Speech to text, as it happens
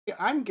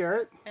I'm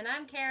Garrett. And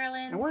I'm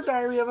Carolyn. And we're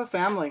Diary of a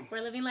Family.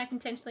 We're living life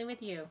intentionally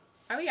with you.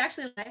 Are we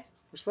actually live?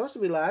 We're supposed to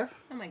be live.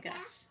 Oh my gosh.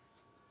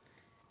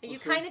 You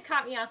kind of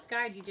caught me off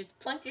guard. You just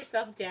plunked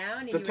yourself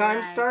down. And the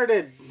time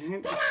started.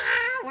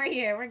 We're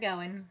here. We're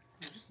going.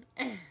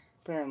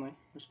 Apparently.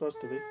 We're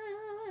supposed to be.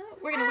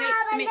 We're going to wait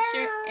to make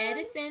sure.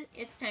 Edison,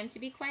 it's time to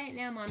be quiet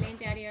now. Mommy and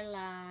Daddy are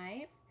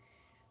live.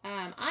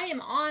 I am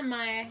on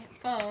my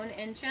phone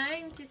and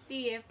trying to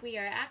see if we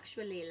are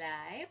actually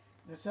live.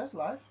 It says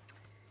live.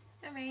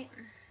 All right.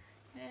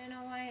 I don't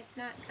know why it's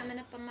not coming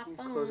up on my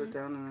phone. Close it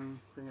down and then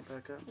bring it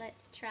back up.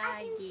 Let's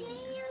try again. See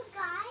you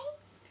guys.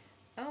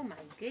 Oh my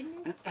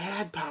goodness. An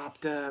ad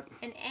popped up.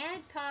 An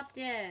ad popped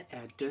up.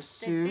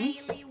 Edison. The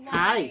Daily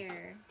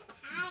Wire.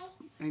 Hi.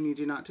 I need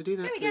you not to do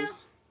that, there we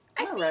please.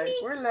 Go. All right.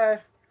 We're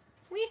live.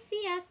 We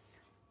see us.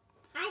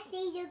 I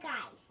see you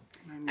guys.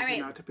 I need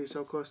you not to be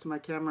so close to my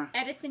camera.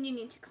 Edison, you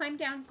need to climb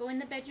down. Go in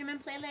the bedroom and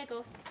play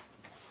Legos.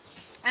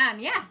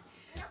 Yeah.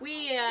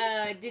 We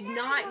did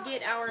not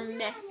get our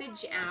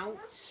message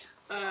out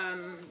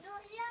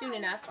soon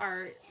enough,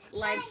 our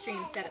live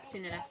stream set up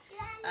soon enough,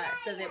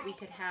 so that we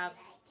could have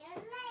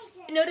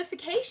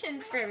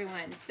notifications for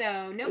everyone.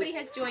 So nobody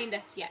has joined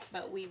us yet,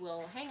 but we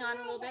will hang on a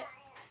little bit.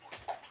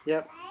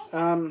 Yep.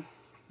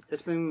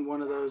 It's been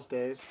one of those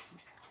days.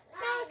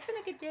 No, it's been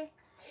a good day.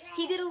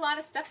 He did a lot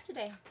of stuff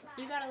today.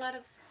 You got a lot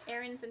of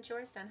errands and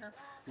chores done, huh?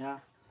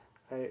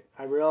 Yeah.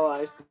 I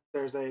realized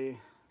I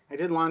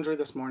did laundry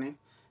this morning.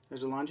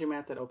 There's a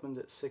laundromat that opens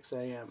at 6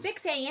 a.m.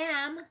 6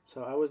 a.m.?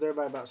 So I was there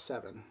by about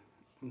 7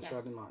 and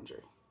started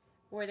laundry.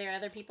 Were there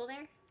other people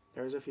there?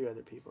 There was a few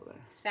other people there.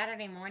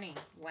 Saturday morning.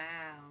 Wow.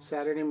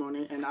 Saturday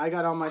morning. And I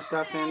got all my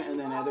stuff in, and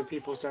then other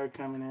people started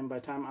coming in. By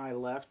the time I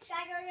left,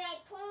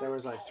 there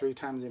was like 3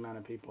 times the amount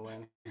of people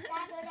in. It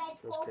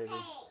was crazy.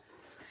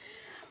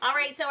 All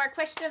right, so our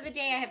question of the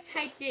day, I have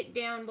typed it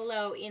down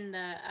below in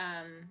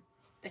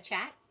the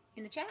chat.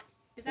 In the chat?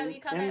 Is that what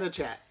you call it? In the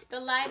chat. The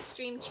live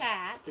stream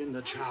chat. In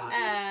the chat.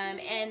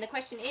 And the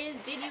question is,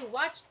 did you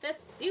watch the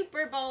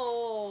Super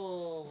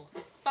Bowl?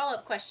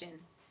 Follow-up question.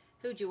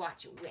 Who'd you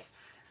watch it with?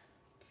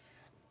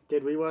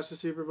 Did we watch the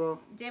Super Bowl?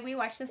 Did we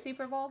watch the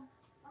Super Bowl?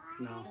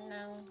 No.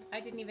 No.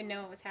 I didn't even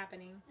know it was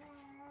happening.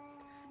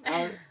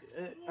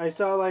 I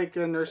saw like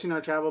a Nursing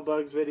Our Travel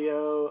Bugs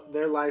video,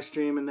 their live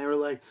stream, and they were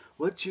like,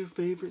 what's your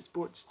favorite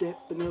sports dip?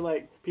 And they're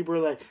like, people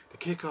were like, the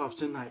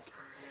kickoff's in like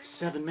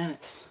 7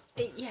 minutes.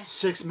 Yeah.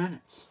 6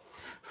 minutes.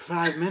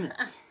 5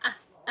 minutes.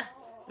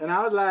 And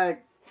I was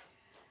like,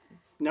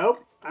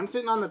 nope. I'm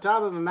sitting on the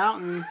top of a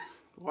mountain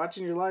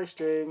watching your live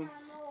stream.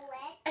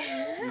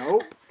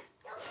 Nope.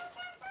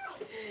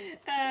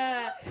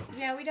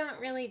 Yeah, we don't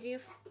really do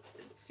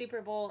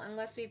Super Bowl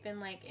unless we've been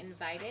like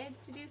invited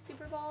to do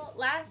Super Bowl.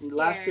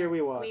 Last year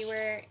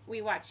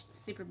we watched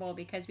Super Bowl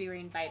because we were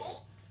invited.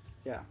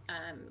 Yeah.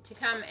 To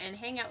come and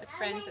hang out with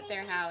friends at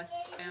their house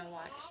and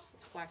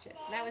watch it.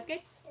 So that was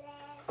good.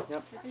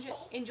 Yep. It was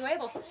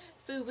enjoyable.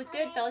 Food was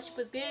good. Fellowship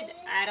was good.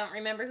 I don't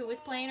remember who was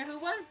playing or who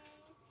won.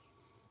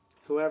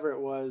 Whoever it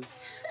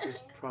was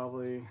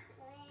probably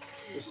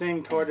the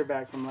same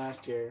quarterback from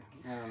last year.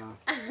 I don't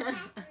know.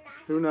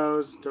 Who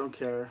knows? Don't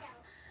care.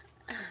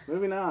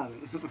 Moving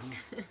on.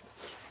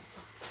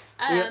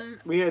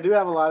 We do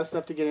have a lot of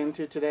stuff to get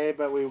into today,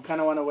 but we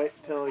kind of want to wait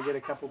until we get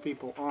a couple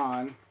people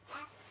on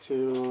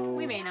to...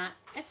 We may not.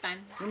 It's fine.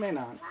 We may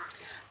not.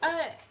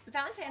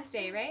 Valentine's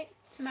Day, right?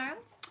 Tomorrow?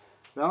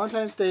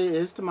 Valentine's Day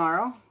is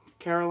tomorrow.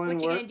 Carolyn,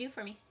 what you going to do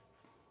for me?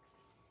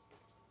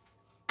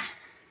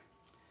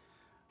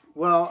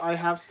 Well, I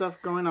have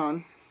stuff going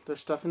on. There's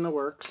stuff in the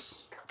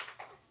works.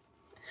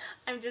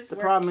 I'm just The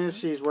problem is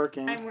she's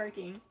working. I'm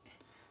working.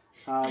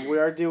 We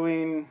are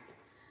doing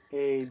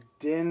a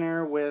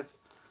dinner with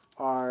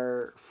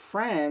our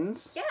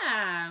friends.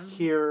 Yeah.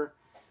 Here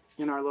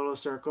in our little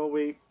circle.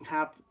 We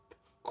have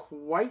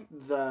quite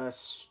the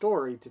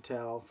story to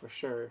tell for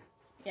sure.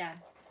 Yeah.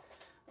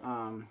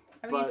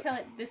 Are we going to tell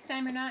it this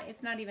time or not?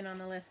 It's not even on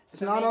the list.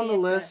 It's not on the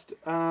list.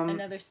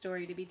 Another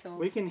story to be told.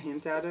 We can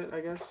hint at it,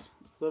 I guess,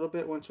 a little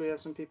bit once we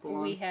have some people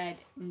on. We had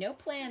no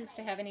plans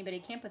to have anybody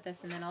camp with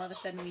us, and then all of a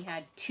sudden we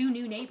had 2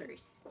 new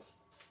neighbors.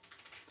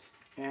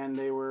 And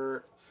they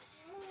were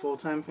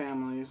full-time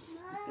families,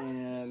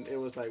 and it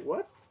was like,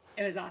 what?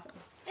 It was awesome.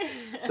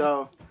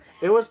 So,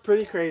 it was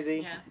pretty crazy,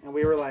 Yeah. and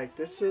we were like,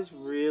 this is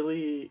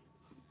really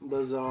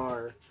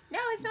bizarre. No,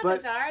 it's not But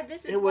bizarre.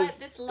 This is it was, what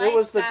this lifestyle it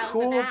was the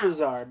cool about.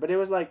 bizarre, but it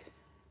was like,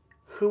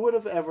 who would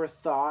have ever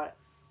thought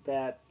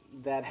that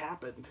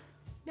happened?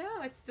 No,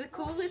 it's the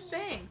coolest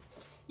thing.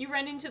 You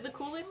run into the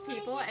coolest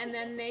people, and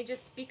then they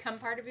just become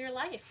part of your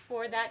life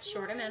for that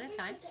short amount of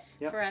time.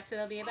 Yep. For us,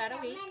 it'll be about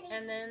a week,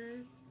 and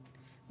then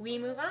we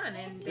move on,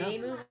 and they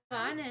move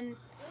on, and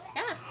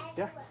yeah.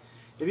 Yeah.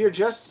 If you're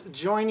just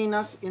joining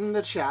us in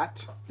the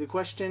chat, the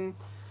question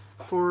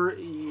for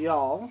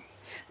y'all.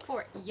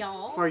 For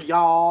y'all. For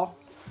y'all.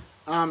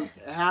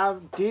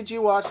 Did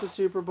you watch the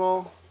Super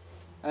Bowl?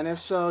 And if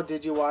so,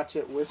 did you watch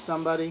it with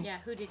somebody? Yeah,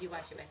 who did you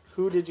watch it with?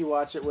 Who did you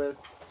watch it with?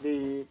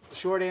 The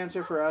short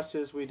answer for us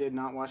is we did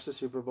not watch the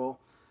Super Bowl.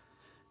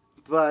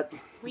 But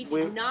we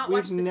did not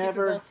watch the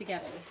Super Bowl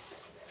together.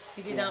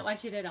 We did Yeah. not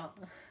watch it at all.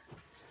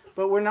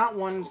 But we're not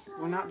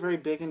very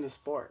big into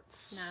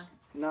sports. No.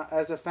 Not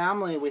as a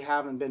family, we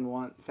haven't been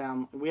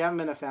We haven't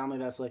been a family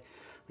that's like,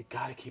 we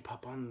gotta keep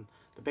up on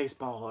the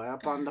baseball or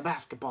up on the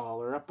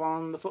basketball or up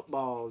on the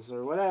footballs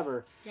or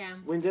whatever. Yeah.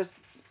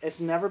 It's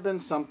never been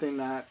something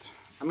that.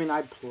 I mean,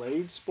 I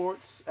played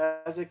sports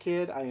as a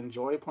kid. I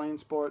enjoy playing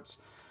sports.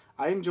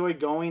 I enjoy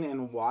going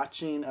and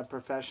watching a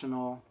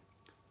professional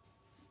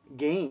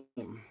game.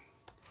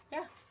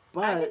 Yeah.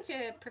 But I've been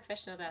to a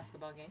professional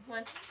basketball game.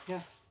 One.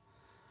 Yeah.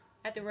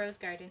 At the Rose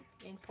Garden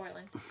in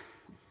Portland.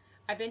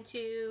 I've been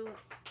to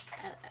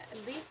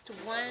at least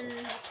one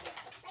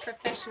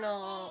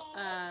professional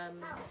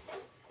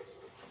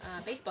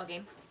baseball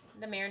game.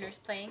 The Mariners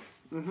playing.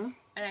 Mm-hmm.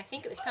 And I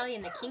think it was probably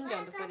in the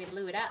Kingdom before they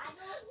blew it up.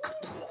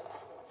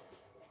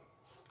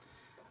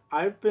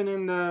 I've been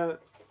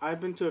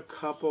to a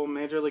couple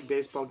Major League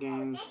Baseball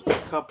games. A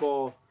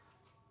couple.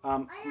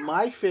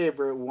 My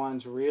favorite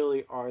ones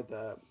really are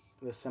the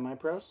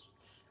semi-pros,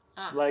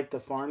 like the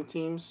farm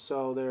teams.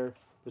 So they're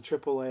the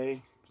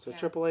AAA. So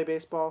AAA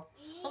baseball.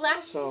 Well,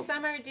 last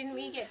summer, didn't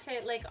we get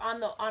to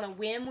on a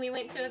whim? We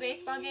went to a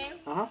baseball game.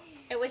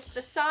 It was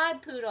the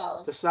Sod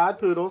Poodles. The Sod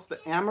Poodles, the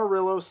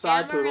Amarillo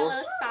Sod Poodles.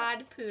 Amarillo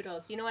Sod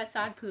Poodles. You know what a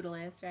Sod Poodle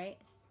is, right?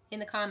 In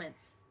the comments,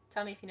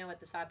 tell me if you know what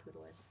the Sod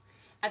Poodle is.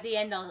 At the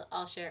end,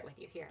 I'll share it with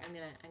you. Here, I'm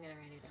gonna write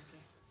it down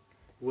here.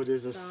 What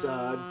is a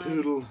Sod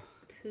Poodle?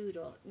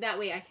 Poodle. That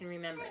way I can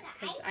remember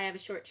because I have a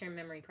short-term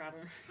memory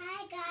problem.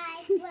 Hi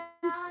guys,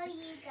 where are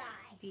you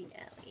guys?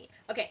 DLE.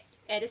 Okay,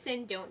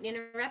 Edison, don't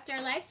interrupt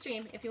our live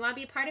stream. If you want to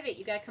be a part of it,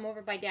 you gotta come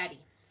over by Daddy.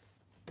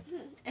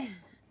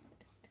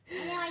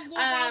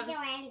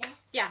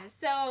 Yeah,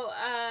 so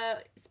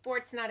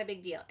sports not a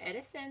big deal.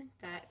 Edison,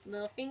 that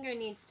little finger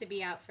needs to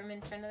be out from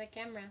in front of the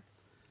camera.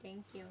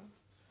 Thank you.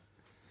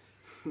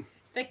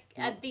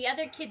 The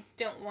other kids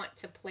don't want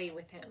to play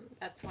with him.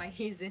 That's why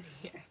he's in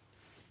here.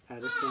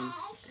 Edison,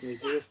 can you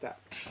do a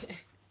stop?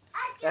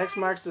 X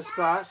marks the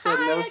spot. Said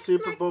Hi, no X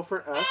Super Bowl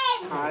for us.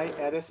 Hi,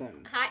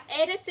 Edison. Hi,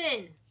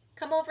 Edison.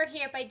 Come over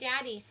here by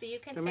Daddy so you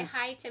can say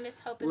hi to Miss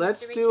Hope and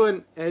Let's Mr. do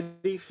Richard. an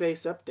Eddie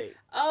face update.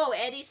 Oh,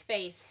 Eddie's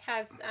face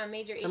has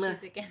major Come issues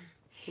here. again.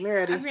 Come here,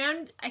 Eddie.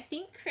 Around, I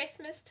think,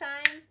 Christmas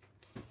time,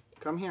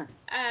 Come here.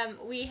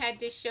 we had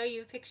to show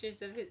you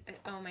pictures of his...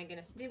 Oh, my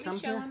goodness. Did we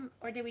show him,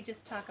 or did we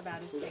just talk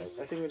about his face?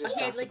 I think we just He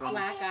had, talked like, about it.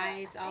 black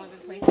eyes all over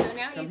the place. So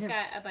now he's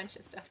got a bunch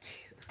of stuff, too.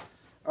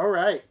 All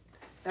right.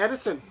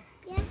 Edison.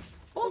 Yeah.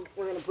 Oh.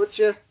 We're going to put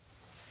you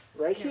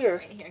right here.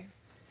 Right here.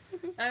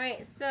 All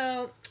right,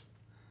 so...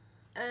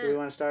 Do we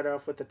want to start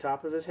off with the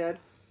top of his head?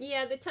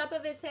 Yeah, the top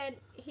of his head,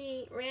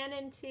 he ran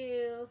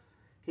into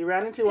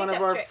one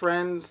of our truck.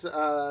 friends'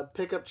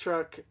 pickup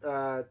truck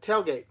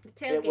tailgate. the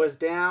tailgate. It was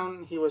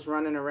down. He was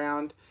running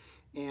around,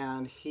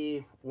 and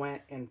he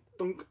went and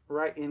thunk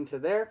right into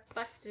there.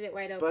 Busted it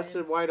wide open.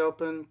 Busted wide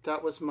open.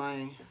 That was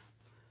my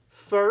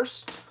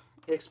first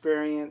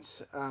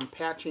experience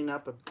patching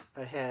up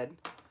a head.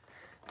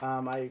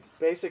 I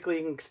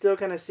basically can still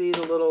kind of see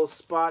the little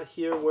spot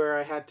here where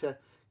I had to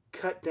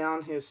cut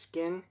down his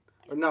skin,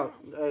 or no,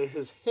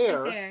 his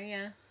hair. His hair,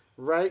 yeah.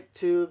 Right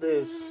to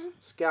this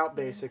scalp,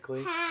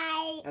 basically.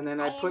 Hi. And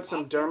then I put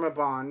some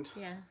Dermabond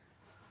Yeah.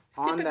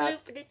 on Super glue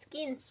that. for the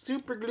skin.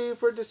 Super glue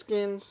for the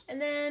skins.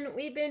 And then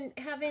we've been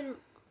having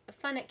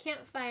fun at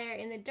campfire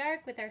in the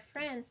dark with our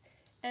friends.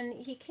 And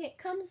he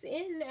comes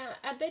in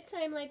at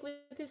bedtime like with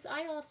his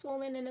eye all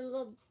swollen and a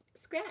little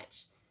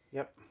scratch.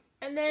 Yep.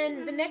 And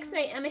then the next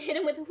night Emma hit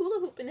him with a hula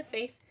hoop in the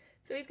face.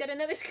 So he's got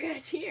another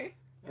scratch here.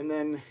 And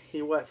then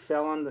he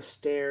fell on the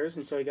stairs,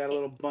 and so he got a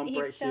little bump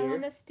right He fell here.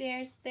 on the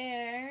stairs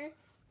there.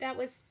 That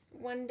was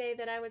one day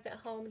that I was at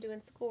home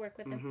doing schoolwork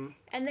with him. Mm-hmm.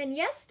 And then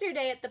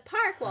yesterday at the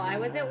park while I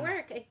was at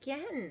work,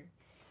 again,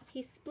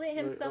 he split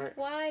himself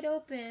wide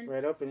open.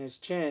 Right up in his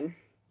chin.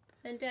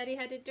 And Daddy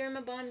had to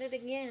dermabond it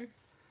again.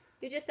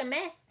 You're just a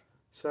mess.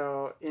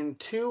 So in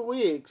 2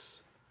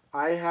 weeks,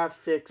 I have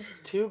fixed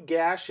 2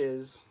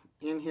 gashes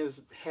in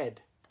his head.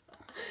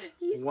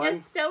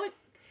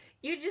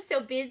 You're just so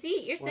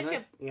busy. You're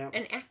such Yeah.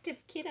 an active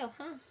kiddo,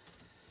 huh?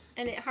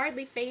 And it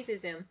hardly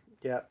phases him.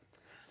 Yeah.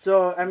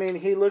 So, I mean,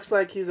 he looks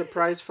like he's a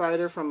prize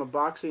fighter from a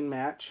boxing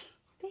match.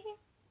 You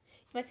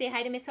want to say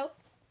hi to Miss Hope?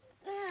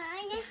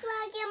 I just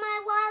want to get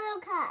my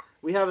water cup.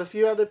 We have a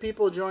few other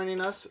people joining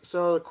us.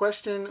 So the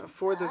question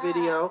for the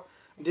video,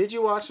 did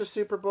you watch the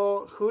Super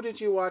Bowl? Who did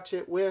you watch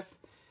it with?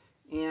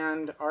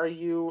 And are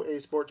you a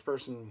sports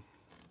person?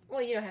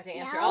 Well, you don't have to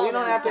answer No. all You of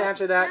don't them. have to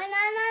answer that. No.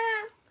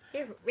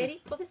 Here,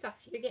 ready? Pull this off.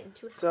 You're getting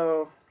too hot.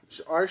 So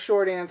our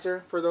short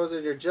answer, for those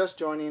that are just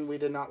joining, we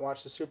did not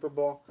watch the Super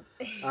Bowl.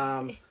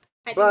 I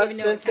didn't But even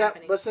know since what's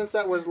happening. since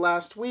that was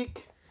last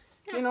week,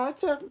 you know,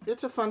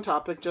 it's a fun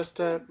topic just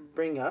to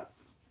bring up.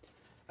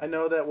 I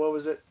know that what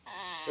was it?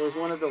 It was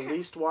one of the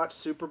least watched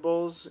Super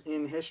Bowls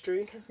in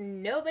history. Because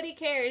nobody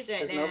cares right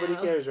now. Because nobody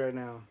cares right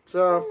now.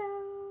 So,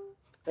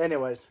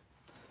 anyways,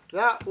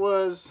 that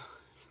was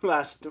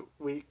last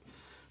week.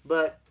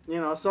 But,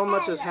 you know, so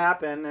much has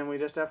happened, and we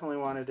just definitely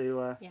wanted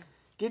to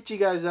get you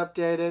guys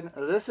updated.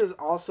 This is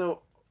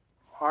also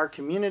our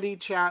community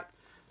chat.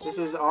 This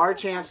is our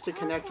chance to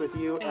connect with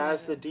you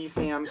as the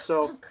DFAM.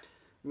 So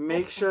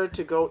make sure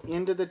to go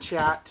into the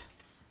chat.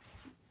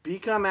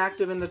 Become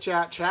active in the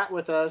chat. Chat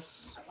with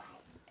us.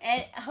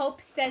 Hope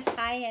says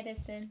hi,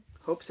 Edison.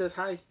 Hope says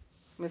hi.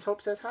 Miss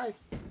Hope says hi.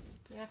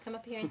 You want to come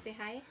up here and say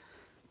hi?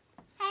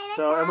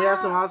 So, and we have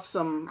some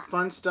awesome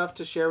fun stuff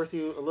to share with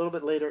you a little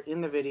bit later in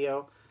the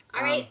video.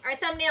 All right, our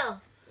thumbnail.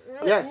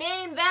 Yes.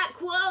 Name that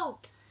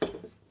quote.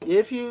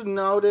 If you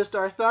noticed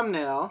our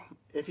thumbnail,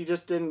 if you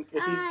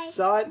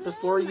saw it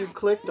before you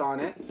clicked on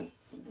it,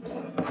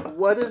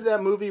 what is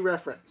that movie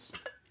reference?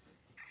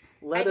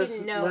 Let us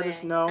know.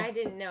 I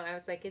didn't know. I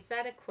was like, is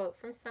that a quote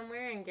from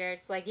somewhere? And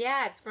Garrett's like,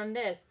 yeah, it's from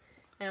this.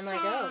 And I'm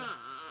like, oh,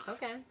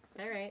 okay,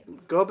 all right.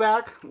 Go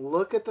back,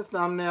 look at the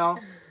thumbnail,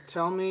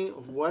 tell me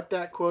what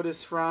that quote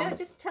is from. No,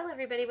 just tell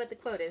everybody what the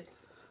quote is.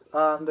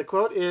 The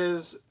quote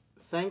is,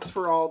 "Thanks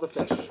for all the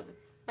fish."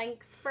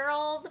 Thanks for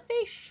all the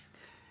fish.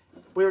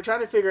 We were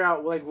trying to figure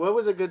out like what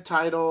was a good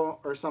title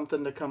or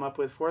something to come up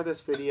with for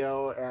this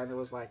video, and it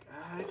was like,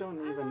 I don't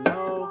even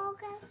know.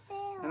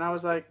 And I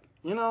was like,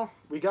 you know,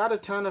 we got a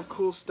ton of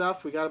cool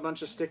stuff. We got a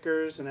bunch of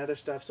stickers and other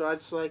stuff. So I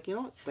just like, you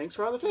know what, thanks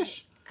for all the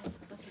fish.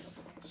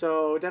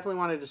 So definitely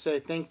wanted to say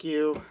thank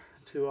you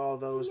to all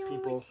those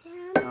people.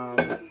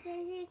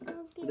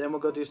 Then we'll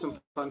go do some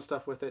fun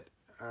stuff with it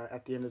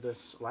at the end of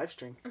this live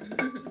stream.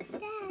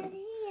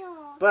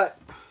 But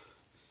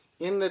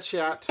in the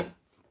chat,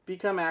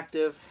 become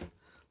active.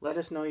 Let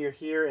us know you're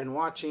here and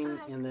watching,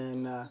 and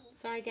then...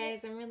 Sorry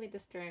guys, I'm really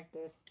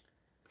distracted.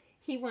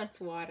 He wants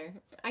water.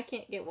 I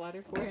can't get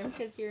water for him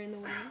because you're in the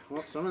way.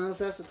 Well, someone else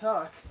has to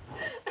talk.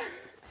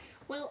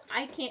 Well,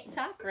 I can't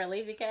talk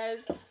really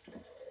because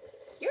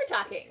you're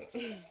talking.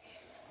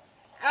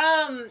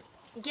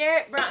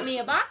 Garrett brought me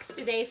a box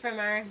today from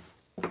our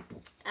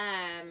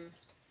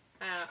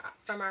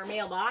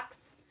mailbox.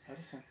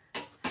 Edison.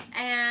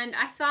 And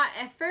I thought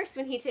at first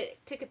when he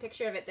took a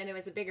picture of it, then it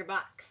was a bigger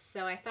box.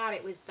 So I thought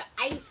it was the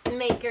ice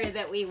maker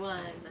that we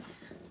won.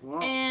 Wow.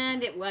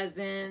 And it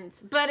wasn't.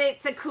 But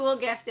it's a cool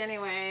gift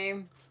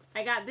anyway.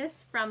 I got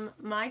this from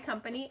my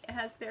company. It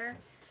has their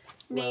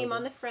name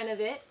on the front of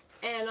it.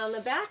 And on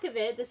the back of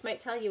it, this might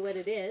tell you what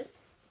it is.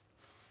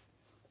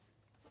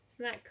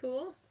 Isn't that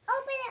cool?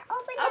 Open it,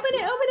 open it. Open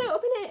it, open it,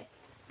 open it.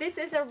 This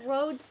is a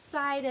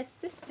roadside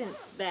assistance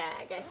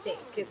bag, I think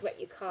is what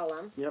you call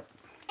them. Yep.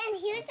 And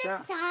here's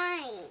the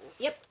sign.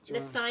 Yep,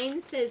 the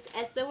sign says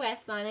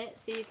SOS on it,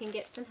 so you can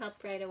get some help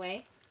right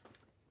away.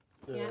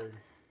 Yeah.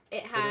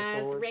 It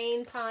has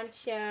rain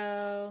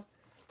poncho,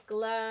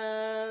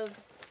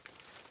 gloves.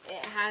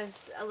 It has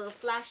a little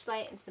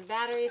flashlight and some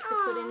batteries to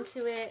put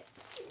into it.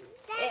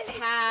 It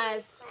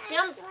has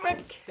jumper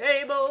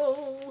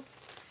cables,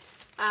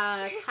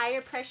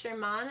 tire pressure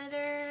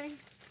monitor,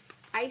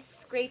 ice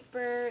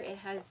scraper. It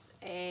has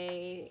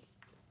a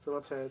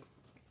Phillips head.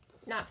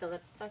 Not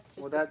Phillips. That's just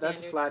well, the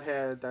that's a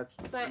flathead. That's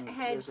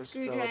flathead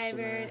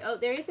screwdriver. Oh,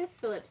 there is a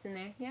Phillips in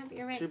there. Yeah,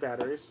 you're right. 2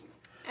 batteries.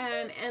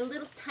 A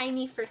little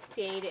tiny first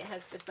aid. It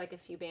has just like a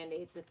few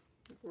band-aids, a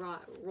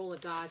roll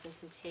of gauze, and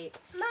some tape.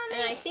 Mommy,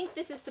 and I think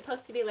this is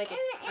supposed to be like a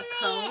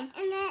cone.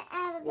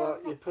 Well,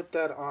 you put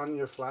that on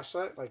your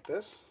flashlight like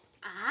this.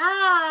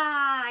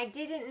 Ah, I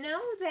didn't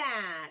know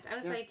that. I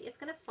was like, it's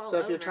gonna fall over.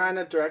 So if you're trying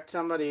to direct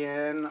somebody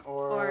in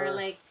or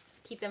like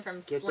keep them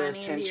from get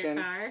slamming their attention,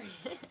 into your car.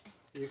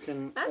 You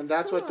can, That's and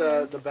that's cool.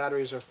 what the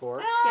batteries are for.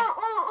 Yeah.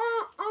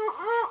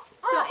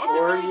 So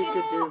Or you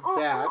could do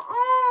that.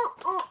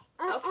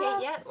 Okay,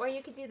 yeah, or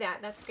you could do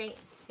that. That's great.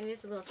 It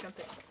is a little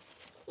trumpet.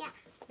 Yeah.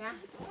 Yeah.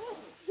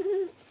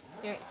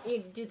 Here,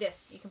 you do this.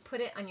 You can put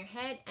it on your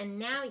head, and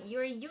now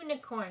you're a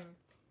unicorn.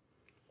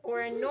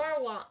 Or a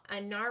narwhal. A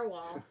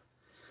narwhal.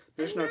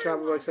 There's no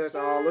travel book says,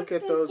 oh, look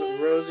at those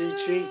rosy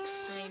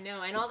cheeks. I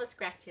know, and all the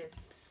scratches.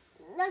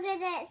 Look at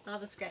this. All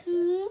the scratches.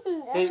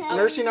 Hey,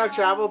 Nursing Our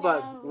Travel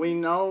Bug, we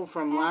know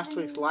from last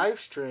week's live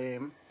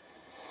stream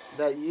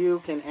that you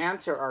can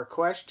answer our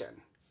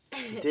question.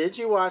 Did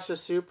you watch the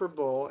Super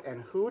Bowl,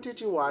 and who did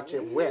you watch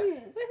it with?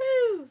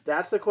 Woohoo!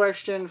 That's the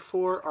question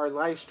for our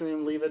live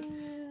stream. Leave it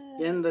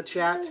in the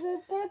chat,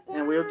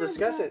 and we'll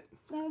discuss it.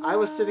 I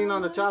was sitting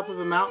on the top of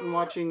a mountain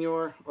watching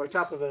or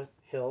top of a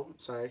hill,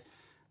 sorry,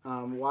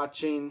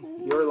 watching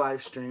your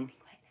live stream.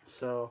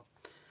 So,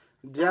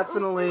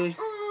 definitely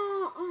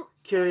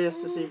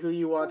curious to see who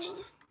you watched,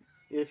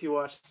 if you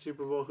watched the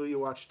Super Bowl, who you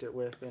watched it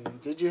with,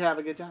 and did you have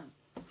a good time?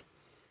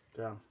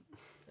 So.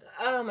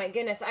 Oh my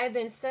goodness, I've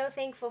been so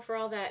thankful for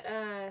all that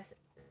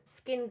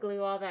skin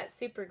glue, all that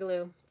super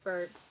glue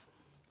for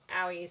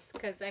Owies,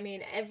 because I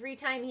mean, every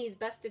time he's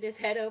busted his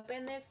head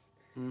open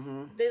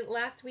the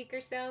last week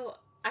or so,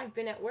 I've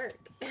been at work.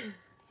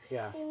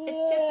 Yeah.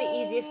 It's just the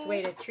easiest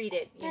way to treat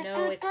it. You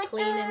know, it's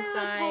clean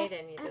inside,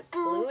 and you just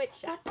glue it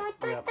shut.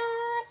 Yep.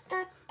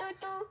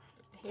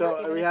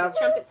 So we have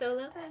trumpet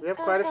solo. We have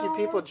quite a few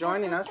people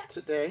joining us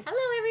today.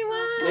 Hello,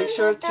 everyone. Make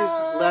sure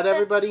to let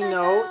everybody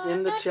know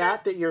in the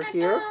chat that you're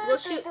here.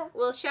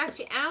 We'll shout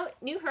you out.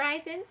 New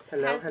Horizons.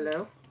 Hello,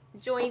 hello.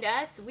 joined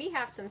us, we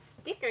have some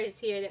stickers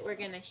here that we're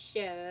going to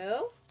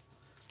show.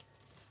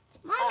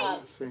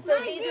 Mommy, So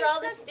these are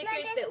all the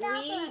stickers that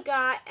we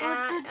got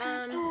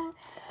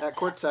At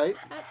Quartzsite.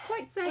 at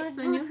Quartzsite.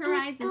 So New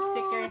Horizon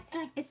sticker.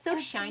 It's so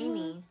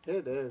shiny.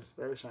 It is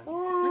very shiny.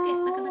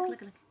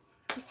 Look.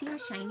 You see how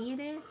shiny it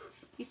is?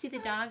 You see the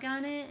dog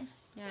on it?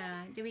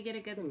 Yeah. Did we get a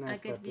good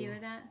view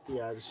of that?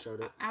 Yeah, I just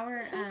showed it.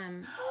 Our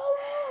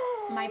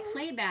my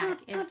playback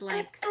is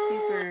like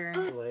super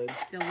Delayed.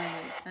 So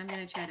I'm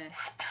gonna try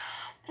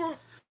to.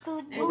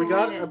 Well, we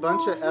got a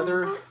bunch of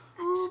other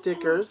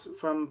stickers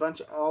from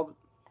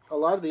a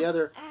lot of the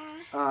other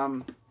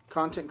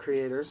content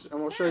creators,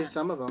 and we'll show you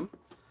some of them.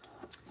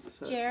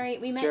 So, Jerry,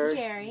 we met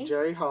Jerry.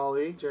 Jerry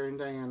Holly, Jerry and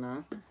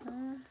Diana.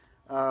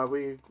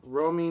 We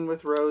roaming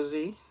with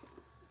Rosie.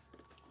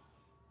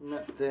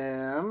 Met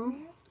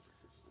them.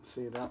 Let's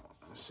see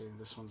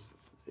this one's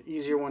the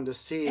easier one to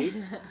see.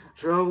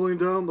 Traveling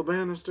down the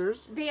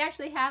banisters. They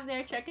actually have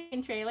their truck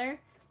and trailer,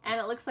 and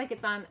it looks like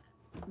it's on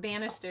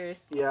banisters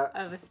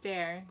of a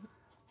stair.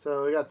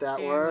 So we got that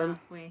one.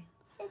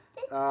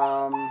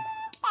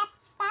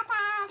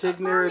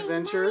 Tigner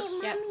Adventures.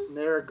 Yep.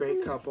 They're a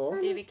great couple.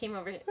 David came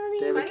over.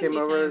 David came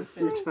over a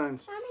few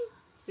times.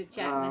 To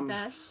chat with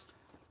us.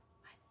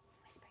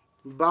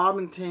 Bob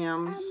and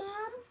Tam's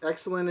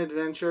Excellent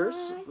Adventures.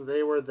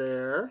 They were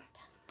there.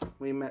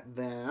 We met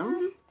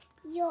them.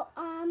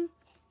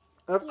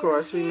 Of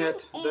course, we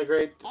met the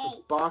great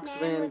Box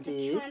Van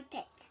D.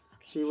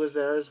 She was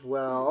there as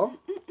well.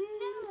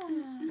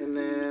 And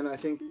then I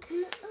think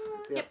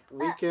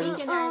Weekend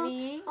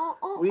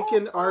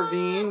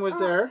RVing was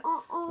there.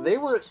 They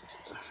were.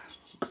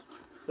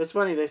 It's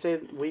funny, they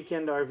say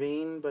Weekend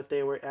RVing, but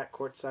they were at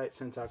Quartzsite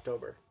since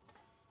October.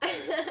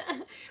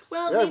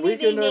 Well, Yeah,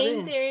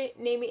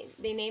 maybe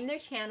they named their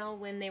channel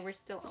when they were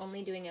still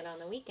only doing it on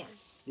the weekends.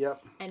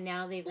 Yep. And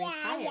now they've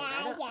retired.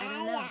 I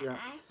don't know.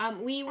 Yeah.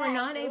 We were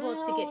not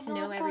able to get to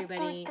know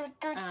everybody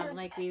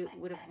like we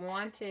would have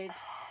wanted.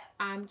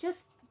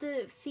 Just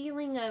the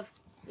feeling of,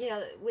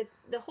 with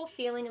the whole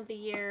feeling of the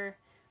year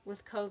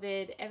with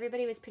COVID,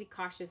 everybody was pretty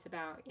cautious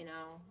about,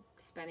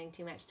 spending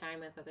too much time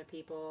with other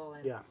people.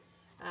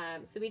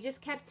 And, so we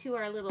just kept to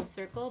our little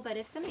circle. But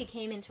if somebody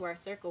came into our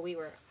circle, we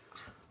were,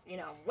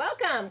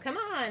 welcome, come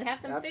on, have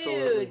some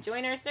food,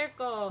 join our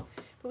circle.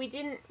 But we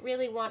didn't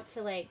really want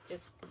to,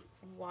 just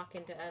walk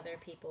into other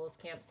people's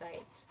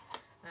campsites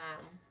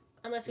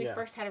unless we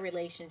first had a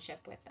relationship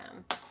with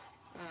them.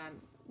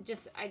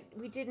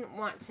 We didn't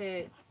want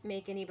to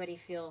make anybody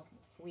feel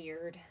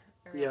weird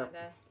around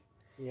us.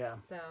 Yeah.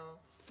 So,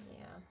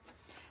 yeah.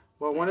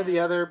 Well, one of the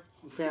other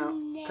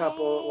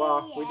couple,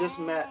 well, we just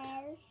met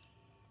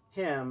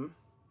him.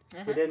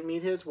 We didn't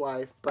meet his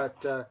wife,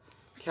 but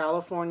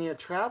California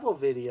Travel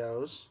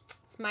Videos.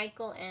 It's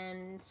Michael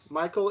and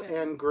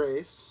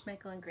Grace.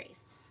 Michael and Grace.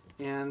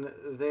 And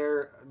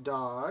their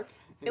dog.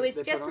 It was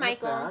just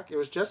Michael. It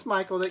was just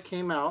Michael that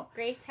came out.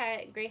 Grace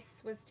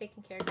was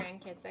taking care of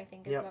grandkids, I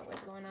think, is what was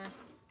going on.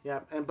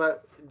 Yeah,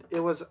 but it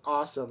was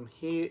awesome.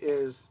 He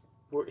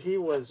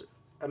was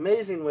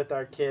amazing with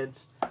our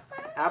kids.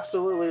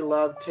 Absolutely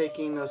loved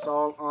taking us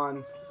all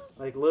on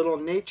little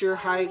nature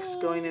hikes,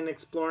 going and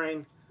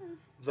exploring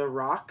the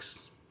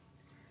rocks.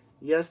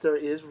 Yes, there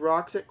is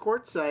rocks at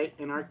Quartzsite,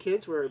 and our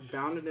kids were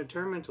bound and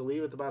determined to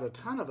leave with about a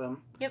ton of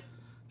them. Yep.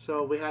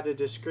 So we had to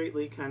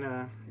discreetly kind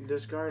of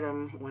discard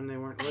them when they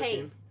weren't looking.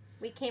 Hey,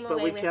 we came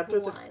away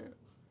with one.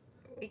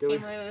 We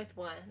came away with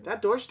one.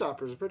 That door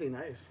stopper is pretty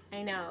nice.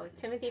 I know.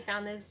 Timothy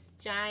found this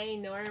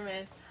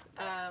ginormous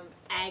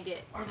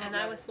agate, and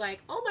I was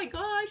like, oh my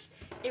gosh.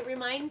 It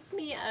reminds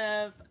me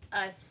of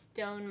a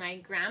stone my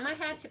grandma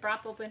had to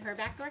prop open her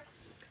back door.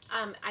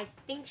 I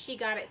think she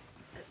got it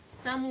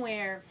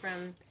somewhere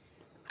from,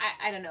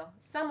 I don't know,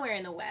 somewhere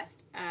in the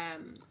West.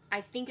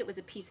 I think it was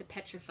a piece of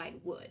petrified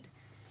wood.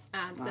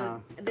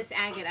 So this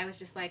agate, I was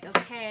just like,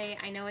 okay,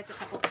 I know it's a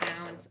couple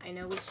pounds. I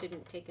know we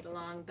shouldn't take it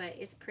along, but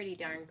it's pretty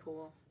darn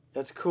cool.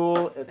 It's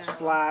cool. It's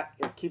flat.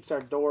 It keeps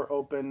our door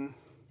open.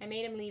 I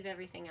made him leave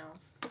everything else.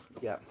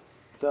 Yeah.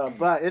 So,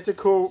 but it's a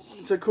cool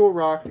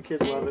rock. The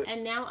kids love it.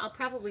 And now I'll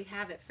probably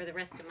have it for the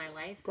rest of my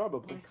life.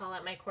 Probably. And call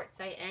it my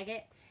Quartzsite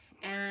agate.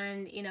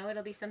 And,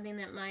 it'll be something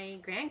that my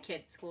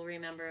grandkids will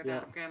remember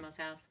about Grandma's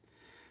house.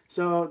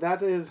 So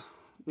that is,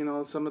 one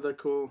of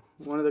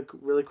the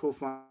really cool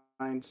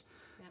finds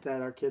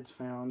that our kids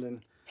found.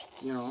 And,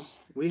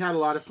 we had a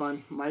lot of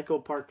fun. Michael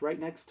parked right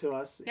next to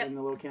us in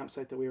the little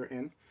campsite that we were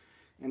in.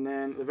 And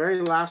then the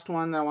very last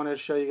one that I wanted to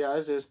show you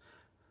guys is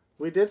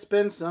we did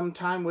spend some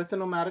time with the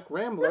Nomadic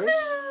Ramblers.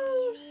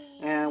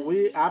 And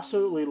we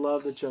absolutely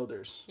love the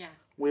Childers. Yeah.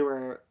 We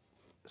were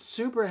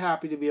super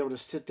happy to be able to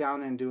sit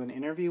down and do an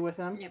interview with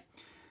them. Yep.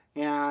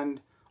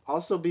 And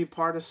also be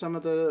part of some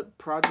of the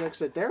projects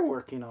that they're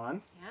working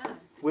on. Yeah.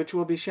 Which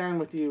we'll be sharing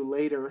with you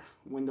later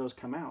when those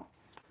come out.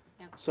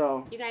 Yep.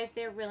 So you guys,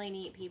 they're really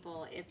neat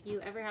people. If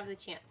you ever have the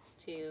chance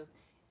to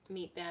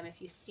meet them,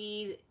 if you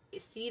see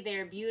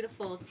their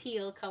beautiful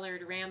teal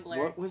colored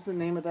Rambler. What was the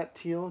name of that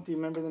teal? Do you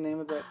remember the name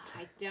of that?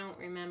 I don't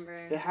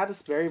remember. It had a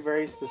very,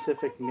 very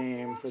specific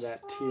name for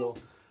that teal.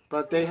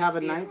 But they have a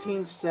beautiful.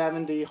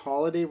 1970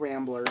 Holiday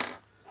Rambler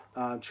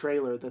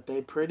trailer that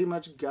they pretty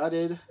much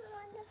gutted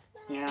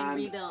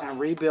and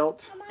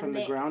rebuilt from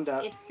the ground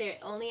up. It's their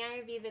only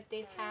IRV that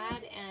they've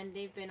had, and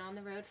they've been on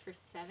the road for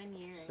 7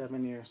 years.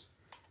 7 years.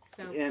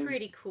 So And-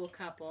 pretty cool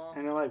couple.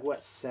 And they're like,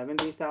 what,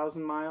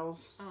 70,000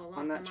 miles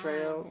on that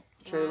trailer?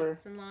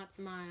 Lots and lots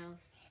of miles.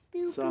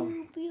 So,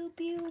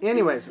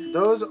 anyways,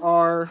 those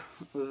are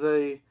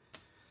the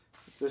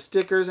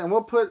stickers, and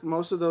we'll put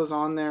most of those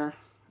on there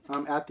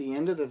at the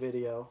end of the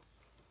video.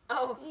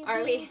 Oh,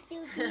 are we?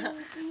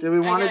 Do we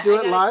want to do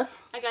it live?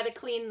 I gotta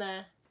clean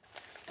the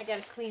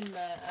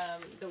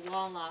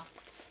wall off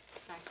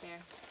back there.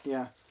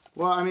 Yeah.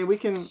 Well, I mean, we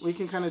can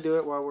kind of do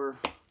it while we're.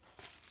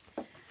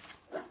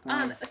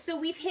 So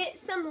we've hit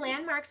some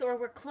landmarks, or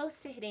we're close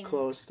to hitting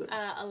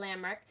a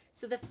landmark.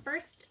 So the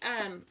first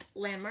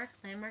landmark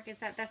is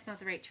that's not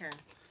the right term.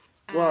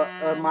 Well,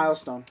 a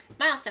milestone.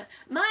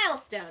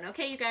 Milestone.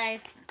 Okay, you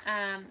guys.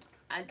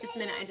 Just a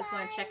minute. I just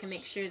want to check and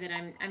make sure that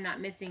I'm not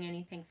missing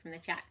anything from the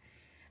chat.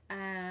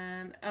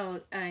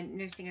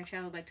 Nursing our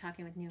travel by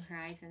talking with New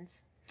Horizons.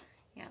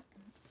 Yeah.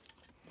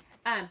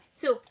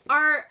 So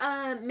our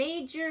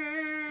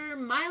major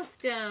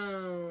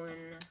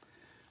milestone.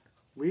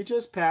 We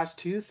just passed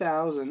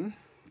 2,000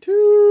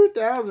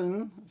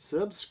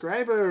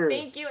 subscribers.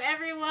 Thank you,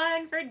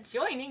 everyone, for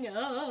joining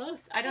us.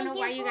 I don't know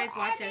why you guys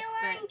watch us,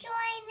 but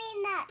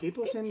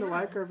people seem to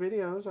like our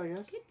videos, I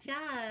guess. Good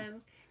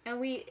job. And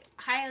we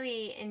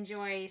highly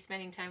enjoy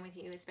spending time with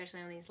you,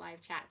 especially on these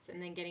live chats, and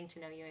then getting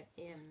to know you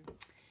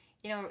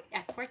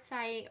at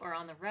quartzsite or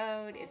on the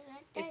road. It's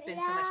been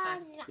so much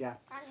fun. Yeah.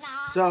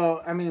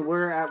 So, I mean,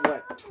 we're at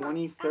what,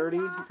 2030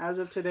 as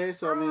of today?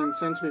 So, I mean,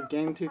 since we've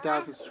gained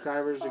 2,000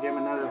 subscribers, we gave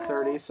another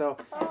 30. So,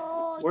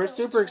 we're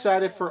super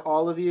excited for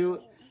all of you.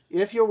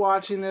 If you're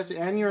watching this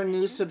and you're a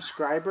new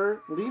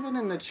subscriber, leave it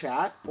in the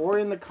chat or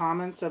in the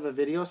comments of a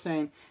video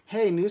saying,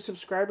 hey, new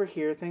subscriber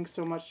here. Thanks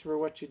so much for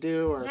what you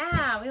do. Or,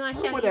 yeah, we want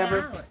to shout whatever.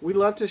 you out. We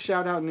love to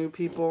shout out new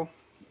people.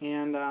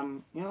 And,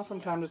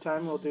 from time to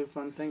time, we'll do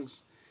fun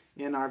things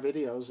in our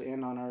videos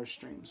and on our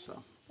streams.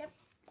 So. Yep.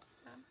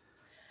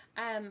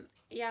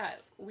 Yeah,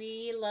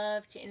 we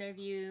love to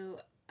interview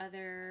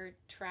other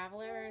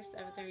travelers,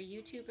 other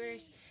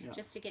YouTubers,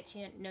 just to get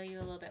to know you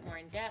a little bit more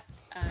in depth.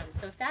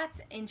 So if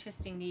that's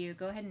interesting to you,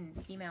 go ahead and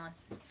email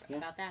us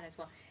about that as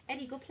well.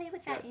 Eddie, go play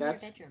with that in your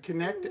bedroom.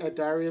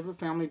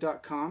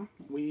 connect@diaryofafamily.com.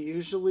 We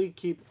usually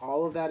keep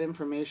all of that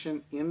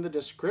information in the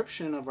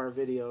description of our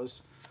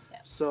videos,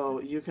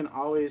 so you can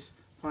always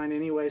find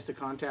any ways to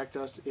contact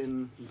us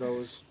in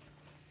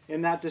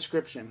that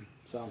description.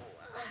 So,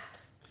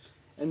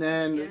 and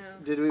then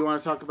did we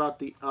want to talk about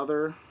the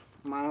other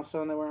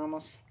milestone that we're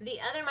almost?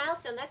 The other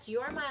milestone, that's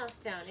your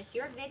milestone. It's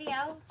your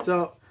video.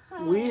 So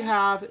we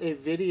have a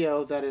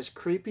video that is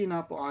creeping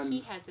up on.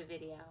 He has a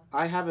video.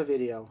 I have a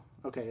video.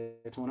 Okay,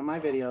 it's one of my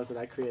videos that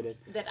I created.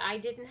 That I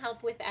didn't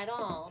help with at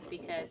all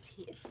because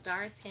it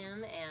stars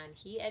him and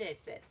he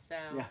edits it.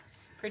 So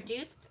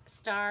produced,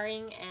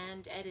 starring,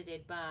 and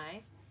edited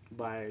by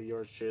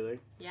yours truly.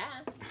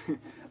 Yeah.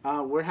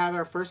 We have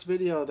our first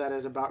video that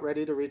is about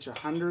ready to reach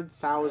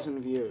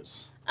 100,000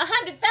 views.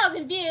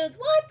 100,000 views?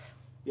 What?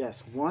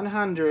 Yes,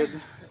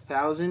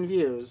 100,000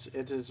 views.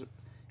 It is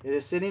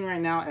sitting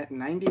right now at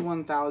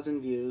 91,000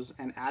 views,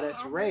 and at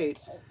its rate,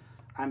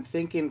 I'm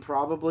thinking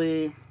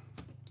probably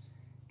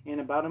in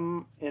about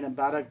a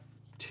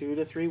 2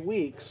 to 3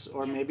 weeks,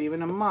 or maybe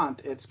even a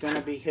month, it's going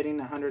to be hitting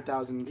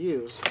 100,000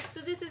 views. So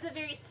this is a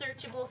very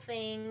searchable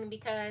thing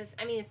because,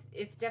 I mean,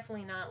 it's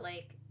definitely not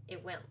like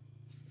it went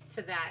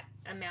to that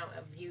amount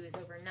of views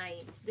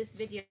overnight. This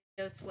video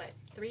is, what,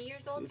 3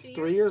 years old? It's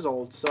 3 years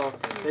old, so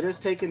it has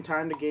taken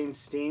time to gain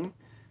steam.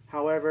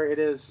 However, it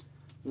is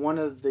one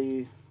of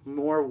the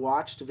more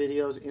watched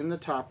videos in the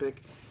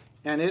topic,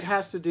 and it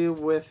has to do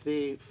with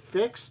the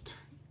fixed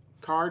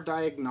car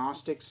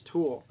diagnostics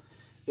tool.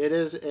 It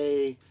is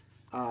an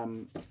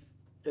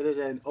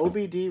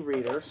OBD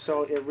reader,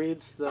 so it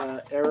reads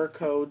the error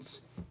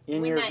codes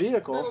in your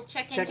vehicle. Little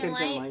check engine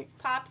light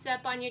pops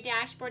up on your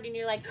dashboard, and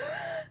you're like,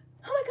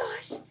 "Oh my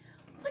gosh,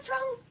 what's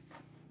wrong?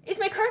 Is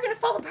my car gonna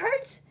fall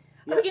apart?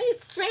 Are we gonna get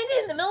stranded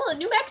in the middle of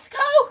New Mexico?"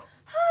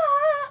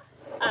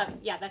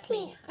 Yeah, that's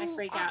me. I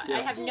freak out.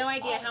 I have no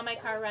idea how my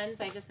car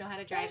runs. I just know how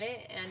to drive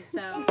it, and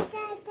so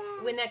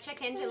when that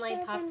check engine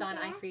light pops on,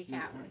 I freak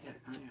out.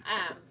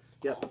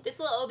 This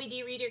little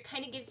OBD reader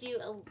kind of gives you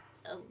a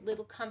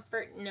little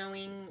comfort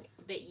knowing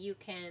that you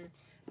can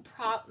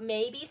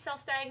maybe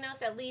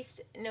self-diagnose, at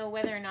least know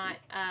whether or not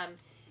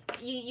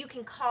you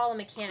can call a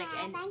mechanic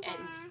and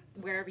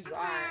wherever you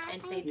are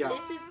and say,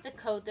 this is the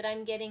code that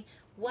I'm getting.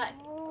 What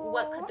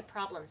could the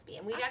problems be?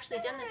 And we've actually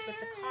done this with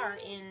the car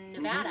in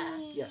Nevada.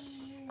 Yes.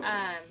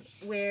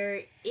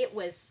 Where it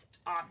was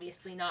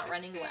obviously not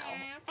running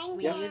well.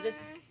 We knew the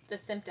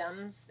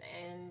symptoms,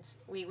 and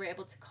we were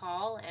able to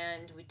call,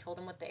 and we told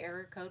him what the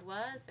error code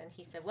was, and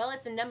he said, well,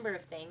 it's a number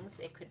of things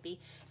it could be,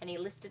 and he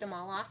listed them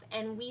all off,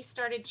 and we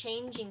started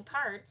changing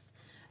parts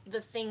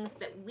the things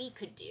that we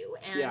could do.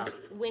 And Yeah.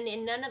 when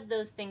none of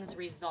those things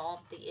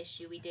resolved the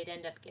issue, we did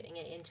end up getting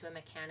it into a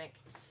mechanic.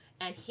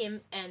 And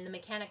the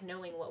mechanic,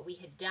 knowing what we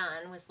had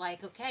done, was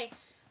like, okay,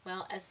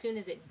 well, as soon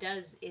as it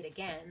does it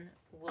again,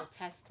 we'll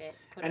test it.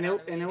 And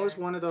it was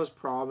one of those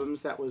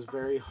problems that was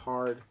very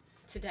hard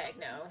to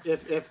diagnose.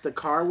 If the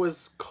car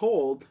was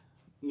cold,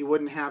 you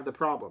wouldn't have the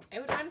problem.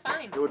 It would run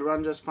fine. It would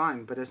run just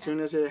fine. But as soon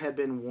as it had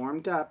been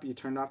warmed up, you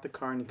turned off the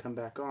car and you come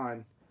back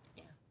on.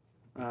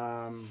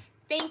 Yeah.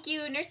 Thank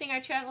you, Nursing Our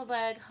Travel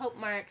Bug, Hope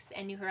Marks,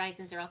 and New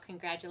Horizons are all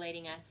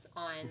congratulating us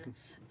on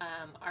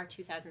our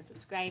 2,000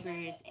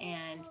 subscribers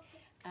and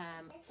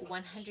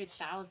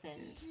 100,000.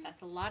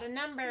 That's a lot of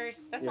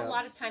numbers. That's a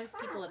lot of times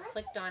people have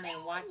clicked on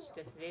and watched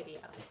this video.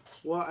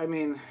 Well, I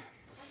mean,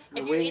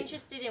 if you're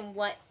interested in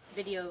what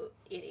video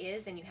it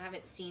is and you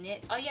haven't seen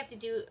it, all you have to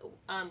do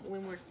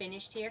when we're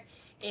finished here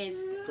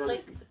is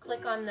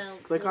click on our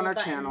button.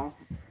 Channel,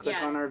 click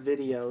on our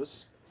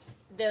videos.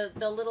 The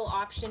little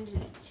option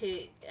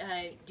to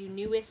do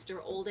newest or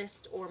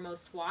oldest or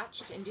most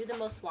watched, and do the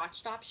most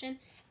watched option,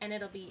 and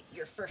it'll be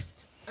your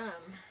first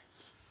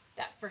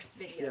that first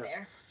video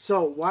there.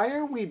 So why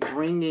are we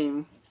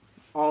bringing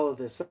all of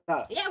this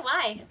up? Yeah,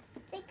 why?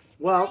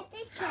 Well,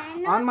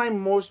 on my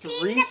most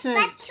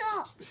recent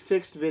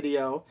fixed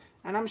video,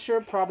 and I'm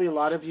sure probably a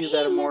lot of you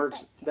that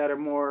are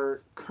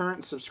more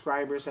current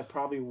subscribers have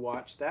probably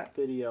watched that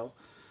video.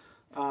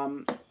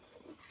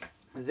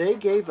 They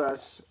gave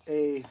us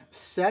a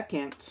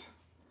second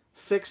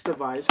fixed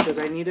device because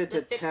I needed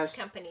to test. The fixed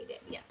company did,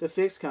 yes. The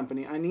fixed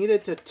company. I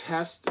needed to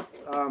test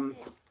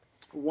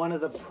one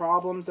of the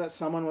problems that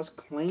someone was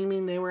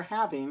claiming they were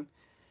having.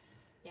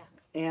 Yeah.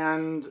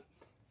 And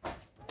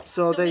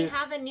so we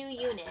have a new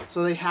unit.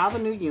 So they have a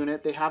new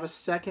unit. They have a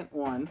second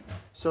one.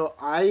 So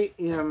I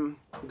am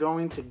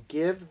going to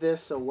give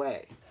this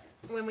away.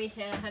 When we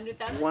hit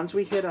 100,000? Once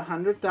we hit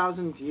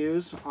 100,000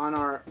 views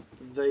on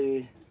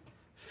the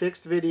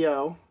fixed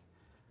video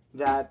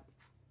that,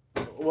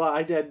 well,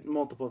 I did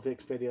multiple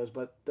fixed videos,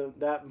 but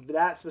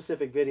that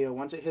specific video,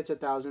 once it hits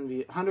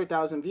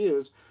 100,000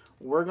 views,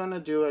 we're going to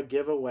do a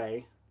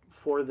giveaway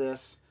for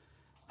this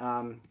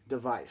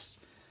device.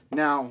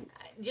 Now,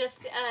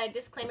 just a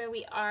disclaimer,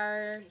 we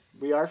are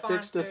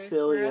fixed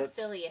affiliates.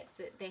 We're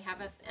affiliates. They have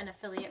an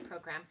affiliate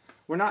program.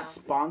 We're not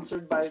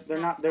sponsored by, they're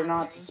not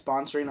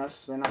sponsoring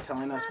us. They're not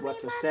telling us what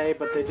to say,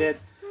 but they did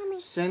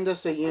send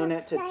us a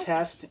unit to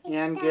test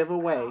and give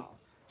away.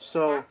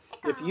 So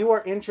if you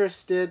are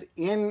interested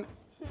in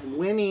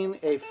winning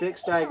a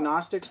fixed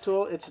diagnostics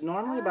tool, it's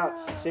normally about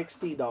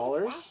 $60.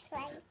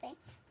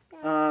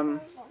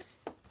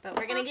 But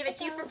we're going to give it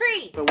to you for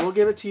free. But we'll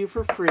give it to you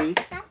for free.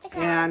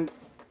 And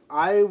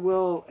I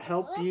will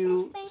help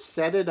you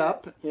set it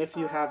up if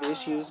you have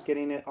issues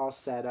getting it all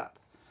set up.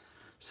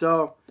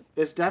 So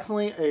it's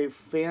definitely a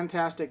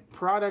fantastic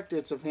product.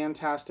 It's a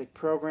fantastic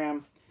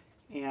program.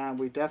 And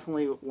we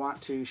definitely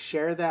want to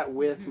share that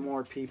with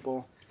more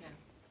people.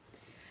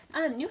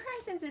 New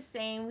Horizons is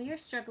saying, we are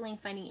struggling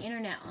finding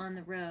internet on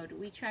the road.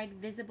 We tried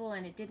Visible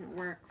and it didn't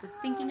work. Was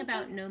thinking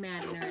about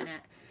Nomad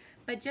Internet,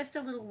 but just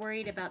a little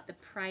worried about the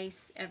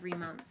price every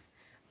month.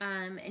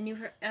 And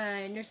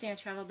Nursing Our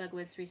Travel Bug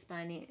was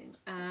responding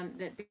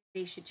that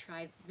they should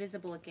try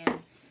Visible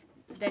again.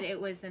 That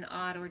it was an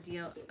odd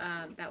ordeal.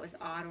 That was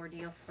odd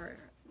ordeal for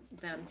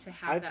them to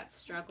have that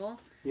struggle.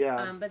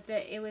 Yeah. But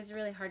it was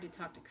really hard to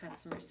talk to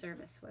customer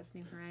service, was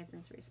New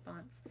Horizons'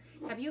 response.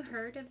 Have you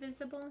heard of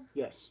Visible?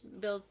 Yes.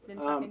 Bill's been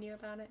talking to you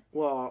about it?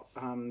 Well,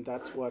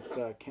 that's what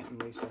Kent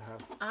and Lisa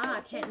have.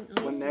 Ah, Kent and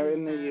Lisa. When they're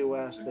in the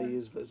U.S., they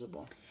use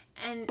Visible.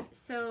 And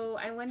so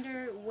I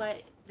wonder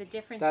what the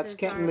differences are. That's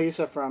Kent and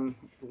Lisa from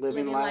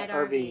Living Light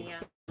RV.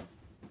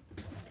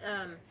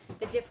 Yeah.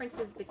 The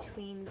differences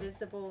between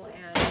Visible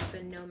and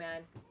the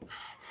Nomad.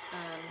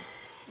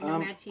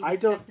 Nomad TV I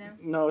don't. Stuff now?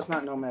 No, it's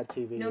not Nomad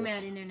TV.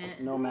 Nomad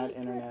Internet. Nomad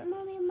Internet.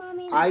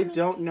 I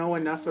don't know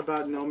enough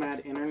about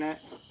Nomad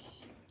Internet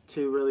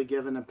to really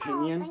give an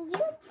opinion.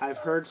 I've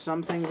heard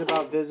some things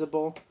about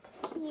Visible.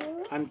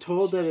 I'm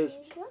told that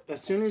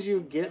as soon as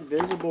you get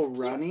Visible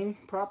running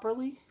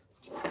properly,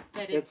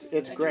 it's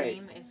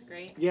great. It's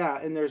great. Yeah,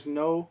 and there's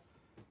no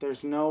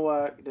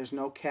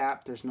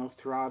cap, there's no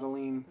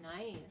throttling.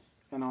 Nice.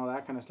 And all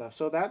that kind of stuff.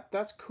 So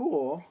that's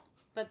cool.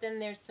 But then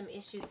there's some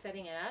issues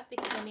setting it up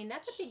because, I mean,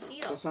 that's a big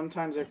deal. Well,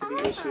 sometimes there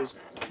could be issues.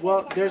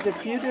 Well, there's a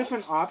few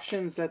different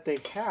options that they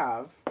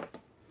have.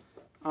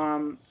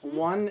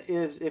 One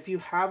is if you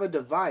have a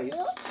device,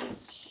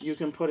 you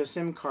can put a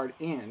SIM card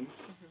in.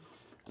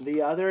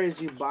 The other is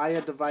you buy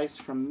a device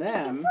from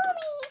them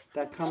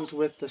that comes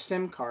with the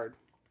SIM card.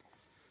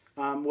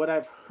 What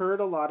I've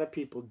heard a lot of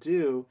people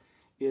do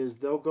is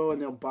they'll go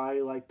and they'll buy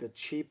like the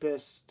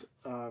cheapest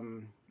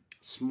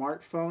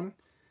smartphone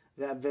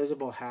that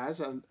Visible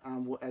has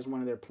as one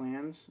of their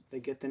plans. They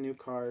get the new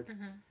card,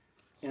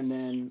 and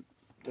then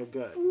they're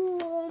good.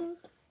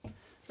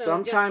 So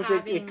sometimes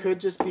it could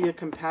just be a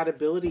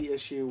compatibility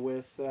issue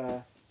with...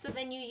 So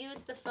then you use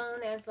the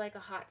phone as like a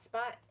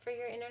hotspot for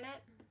your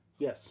internet?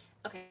 Yes.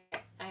 Okay.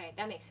 All right.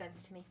 That makes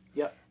sense to me.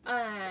 Yep.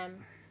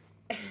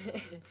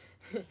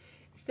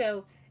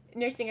 So,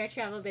 Nursing Our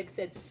Travel Bag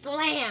said,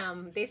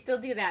 slam! They still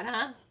do that,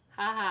 huh?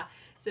 Ha ha.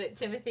 So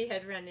Timothy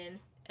had run in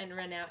and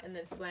run out and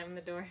then slammed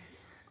the door.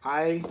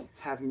 I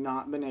have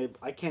not been able.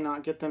 I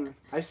cannot get them.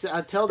 I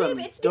tell them,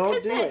 Babe, it's don't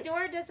because do that it.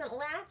 door doesn't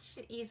latch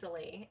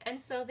easily,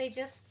 and so they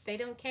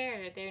don't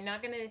care. They're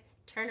not gonna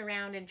turn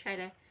around and try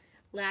to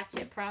latch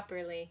it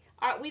properly.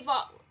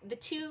 The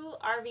 2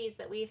 RVs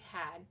that we've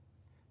had,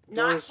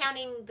 not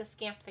counting the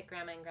scamp that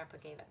Grandma and Grandpa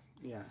gave us.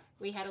 Yeah.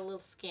 We had a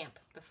little scamp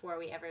before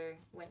we ever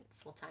went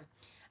full time.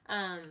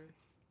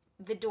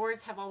 The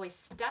doors have always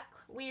stuck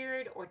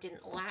weird or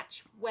didn't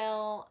latch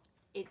well.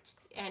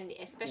 And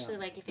especially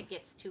like if it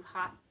gets too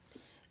hot,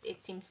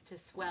 it seems to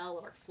swell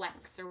or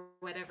flex or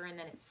whatever, and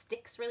then it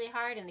sticks really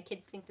hard, and the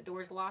kids think the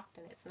door's locked,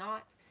 and it's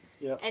not.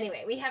 Yep.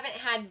 Anyway, we haven't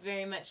had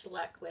very much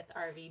luck with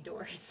RV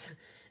doors.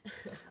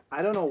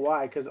 I don't know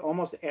why, because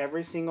almost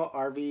every single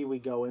RV we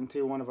go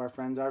into, one of our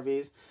friends'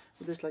 RVs,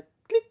 there's like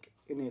click,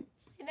 and it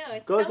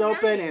goes so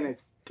open, nice. and it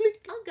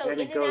click, I'll go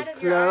and in it goes and out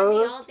of your RV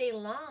all closed. day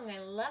long. I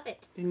love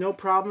it. No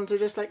problems. They're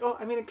just like, oh,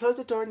 I'm gonna close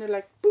the door, and they're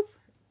like, boop,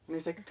 and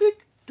it's like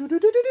click, do do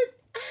do do do.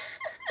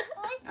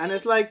 And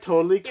it's like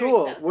totally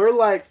cool. So We're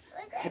like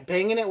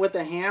banging it with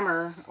a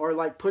hammer or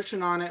like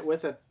pushing on it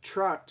with a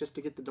truck just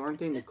to get the darn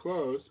thing to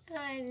close.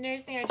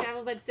 Nursing Our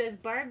Travel Bug says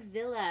Barb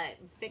Villa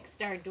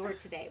fixed our door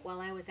today while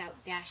I was out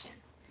dashing.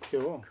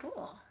 Cool.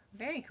 Cool.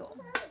 Very cool.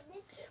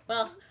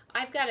 Well,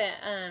 I've got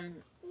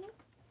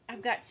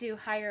to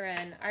hire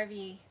an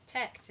RV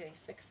tech to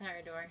fix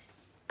our door.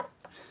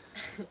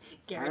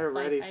 Garrett's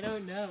like, I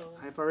don't know.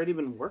 I've already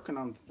been working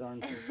on the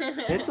darn thing.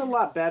 It's a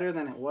lot better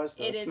than it was,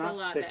 though. It's not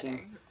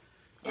sticking.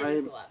 It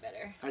is a lot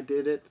better. I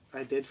did it.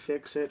 I did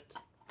fix it.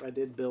 I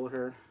did bill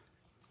her.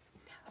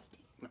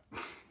 No.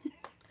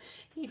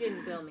 He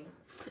didn't bill me.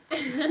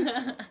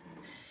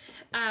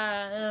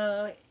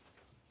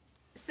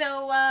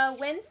 So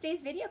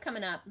Wednesday's video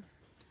coming up.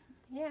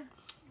 Yeah.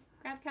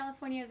 Grab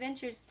California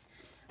Adventures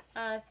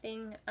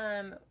thing.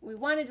 We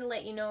wanted to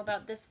let you know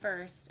about this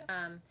first.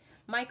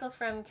 Michael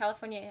from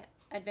California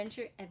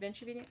Adventure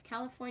Video?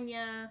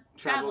 California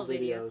Travel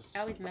Videos. I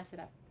always mess it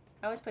up.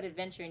 I always put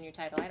adventure in your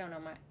title. I don't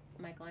know,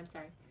 Michael. I'm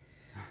sorry.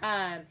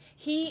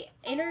 He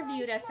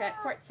interviewed us at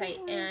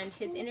Quartzsite, and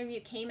his interview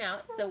came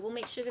out. So we'll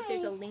make sure that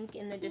there's a link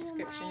in the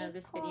description of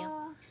this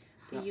video,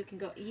 so you can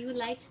go. You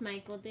liked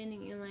Michael,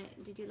 didn't you?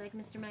 Did you like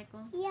Mr.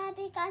 Michael? Yeah,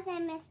 because I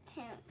missed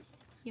him.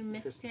 You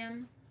missed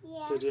him?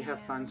 Yeah. Did you have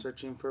fun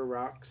searching for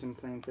rocks and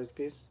playing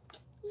frisbees?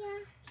 Yeah.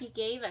 He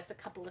gave us a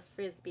couple of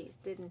frisbees,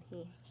 didn't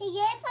he? He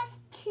gave us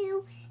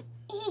 2.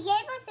 He gave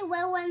us a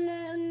red one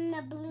and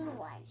a blue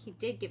one. He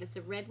did give us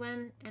a red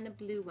one and a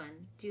blue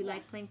one. Do you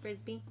like playing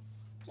frisbee?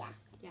 Yeah.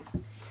 Yeah.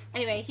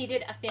 Anyway, he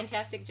did a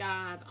fantastic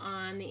job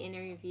on the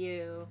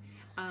interview.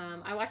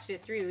 I watched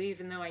it through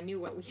even though I knew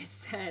what we had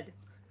said.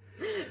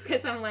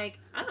 Because I'm like,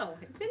 oh,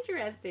 it's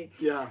interesting.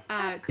 Yeah.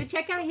 So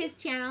check out his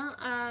channel.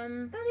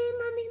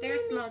 Mommy, they're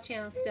a small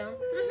channel still.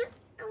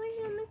 I want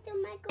to show Mr.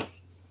 Michael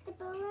the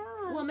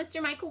balloon. Well,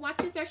 Mr. Michael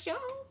watches our show.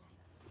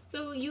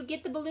 So you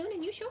get the balloon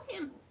and you show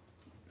him.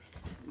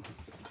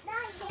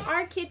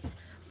 Our kids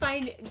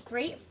find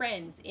great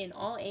friends in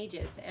all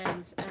ages.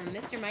 And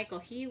Mr. Michael,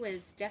 he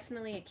was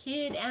definitely a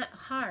kid at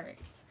heart.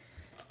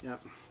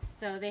 Yep.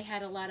 So they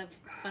had a lot of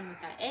fun with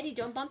that. Eddie,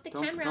 don't bump the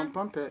camera. Don't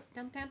bump it.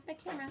 Don't bump the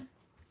camera.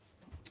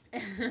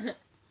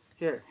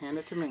 Here, hand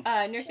it to me.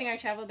 Nursing Our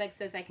Travel Bag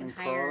says I can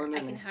hire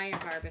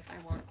Barb if I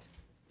want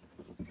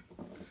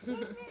to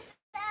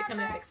come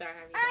and fix our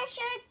RV. I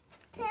showed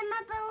him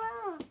a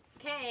balloon.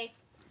 Okay.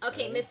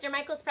 Okay, Mr.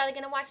 Michael's probably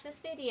going to watch this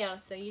video,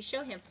 so you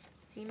show him.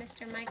 See,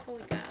 Mr. Michael,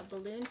 we got a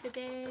balloon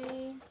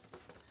today.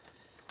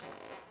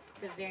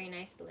 It's a very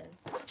nice balloon.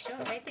 Show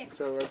it right there.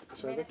 So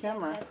show the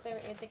camera.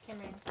 That's the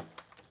camera.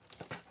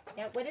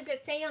 Yeah, what does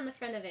it say on the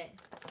front of it?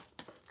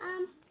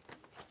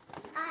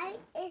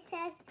 It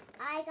says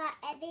I got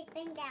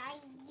everything that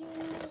you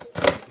need.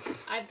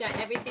 I've got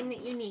everything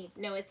that you need.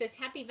 No, it says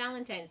Happy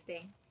Valentine's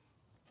Day.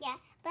 Yeah,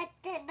 but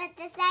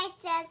the side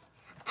says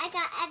I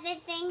got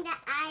everything that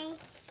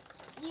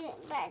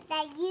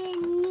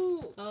you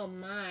need. Oh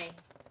my.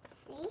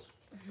 See?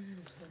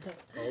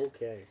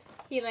 Okay.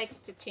 He likes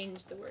to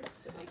change the words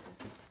to like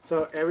this.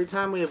 So every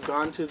time we have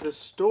gone to the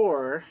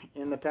store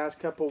in the past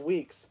couple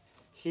weeks,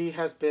 he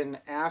has been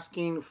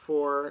asking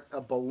for a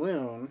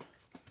balloon.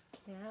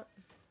 Yep.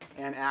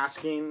 And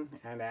asking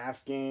and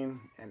asking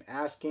and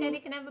asking. Daddy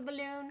can have a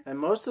balloon. And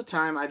most of the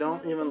time, I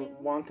don't even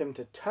want them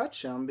to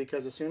touch them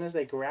because as soon as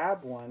they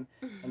grab one,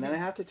 and then I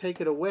have to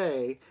take it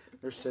away,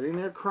 they're sitting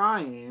there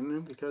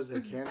crying because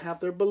they can't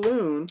have their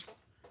balloon.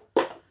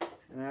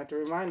 And I have to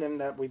remind them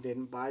that we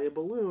didn't buy a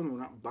balloon. We're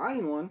not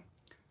buying one.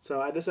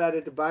 So I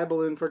decided to buy a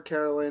balloon for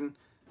Carolyn,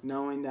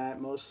 knowing that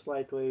most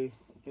likely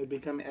it would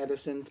become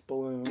Edison's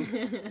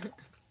balloon.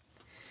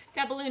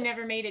 That balloon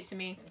never made it to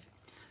me.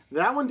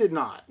 That one did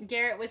not.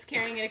 Garrett was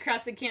carrying it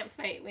across the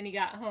campsite when he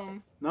got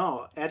home.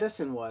 No,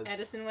 Edison was.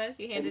 Edison was?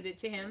 You handed it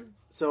to him?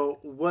 So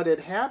what had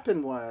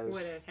happened was...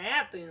 What had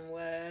happened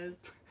was...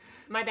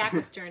 My back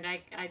was turned. I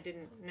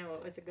didn't know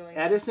what was going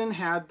on. Edison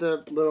had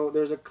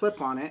there's a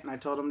clip on it, and I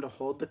told him to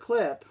hold the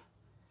clip.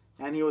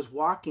 And he was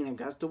walking, a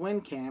gust of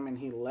wind came, and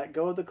he let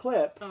go of the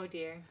clip. Oh,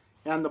 dear.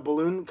 And the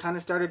balloon kind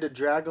of started to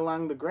drag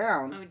along the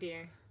ground. Oh,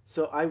 dear.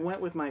 So I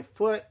went with my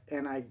foot,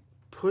 and I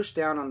pushed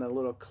down on the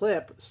little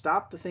clip,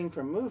 stopped the thing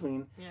from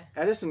moving. Yeah.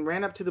 Edison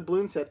ran up to the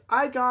balloon, said,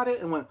 "I got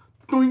it," and went,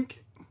 boink.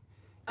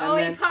 Oh,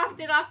 he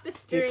popped it off the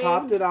string.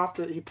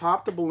 He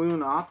popped the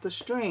balloon off the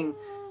string,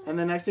 and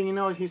the next thing you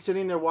know, he's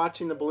sitting there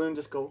watching the balloon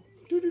just go.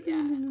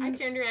 Yeah, I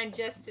turned around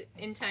just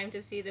in time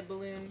to see the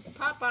balloon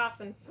pop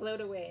off and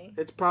float away.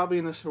 It's probably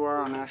in the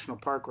Saguaro National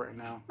Park right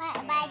now.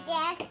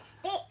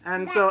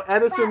 And But- so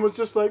Edison was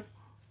just like,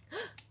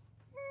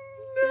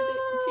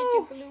 Did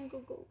your balloon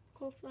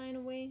go flying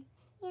away?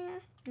 Yeah.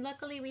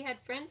 Luckily, we had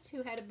friends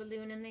who had a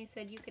balloon, and they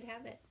said you could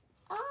have it.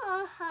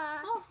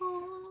 Uh-huh.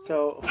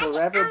 So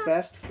Forever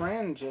Best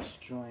Friend just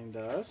joined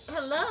us.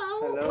 Hello.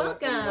 Hello,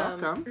 Welcome.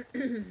 and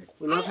welcome.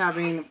 We love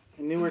having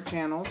newer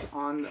channels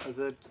on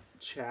the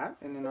chat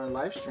and in our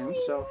live stream.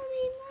 So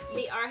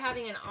We are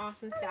having an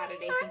awesome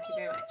Saturday. Thank you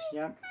very much.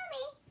 yeah,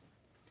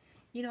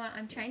 You know what?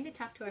 I'm trying to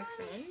talk to our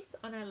friends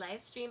on our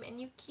live stream, and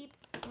you keep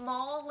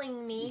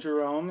mauling me.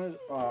 Jerome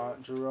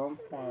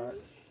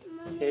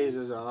Hayes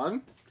is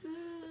on.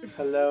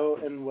 Hello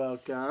and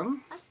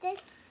welcome. What's this?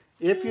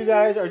 If you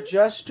guys are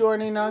just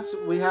joining us,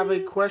 we have a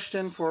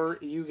question for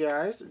you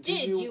guys.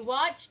 Did you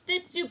watch the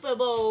Super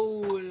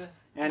Bowl?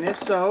 And if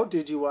so,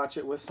 did you watch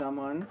it with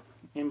someone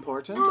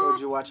important, or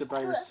did you watch it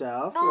by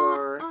yourself,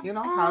 or how did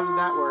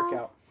that work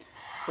out?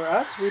 For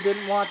us, we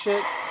didn't watch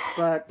it,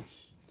 but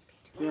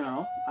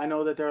I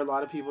know that there are a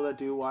lot of people that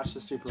do watch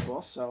the Super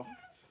Bowl. So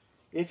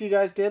if you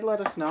guys did,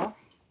 let us know.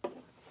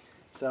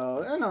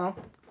 So I don't know.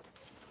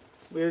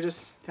 We were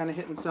just kind of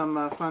hitting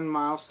some fun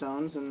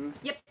milestones and.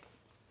 Yep.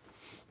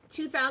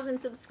 2,000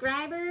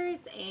 subscribers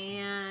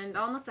and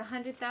almost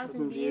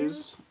 100,000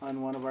 views on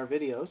one of our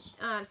videos.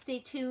 Stay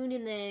tuned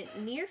in the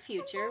near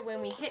future.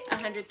 When we hit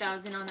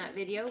 100,000 on that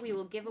video, we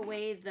will give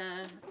away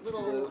the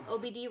little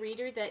OBD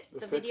reader that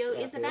the video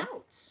is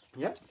about.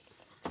 Yep.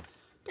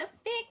 The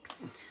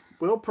fixed.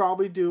 We'll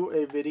probably do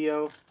a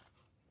video.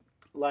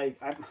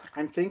 Like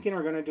I'm thinking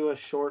we're gonna do a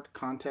short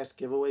contest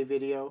giveaway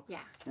video. Yeah.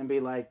 And be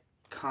like,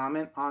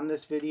 comment on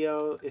this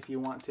video if you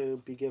want to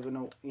be given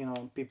a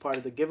be part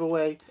of the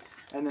giveaway.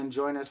 And then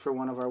join us for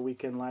one of our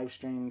weekend live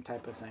stream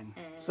type of thing.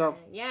 So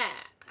yeah,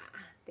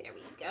 there we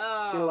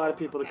go. Get a lot of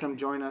people to come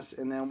join us,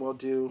 and then we'll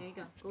There you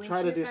go. Go try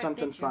into to your do front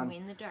something bedroom fun.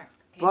 in the dark.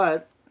 Okay?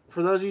 But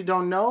for those of you who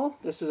don't know,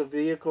 this is a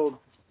vehicle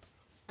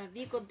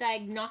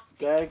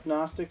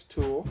diagnostics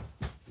tool,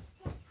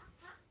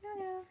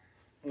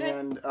 Good.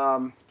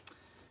 and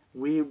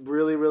we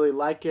really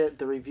like it.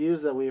 The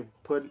reviews that we've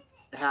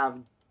have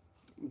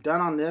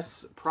done on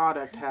this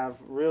product have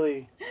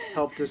really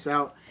helped us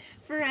out.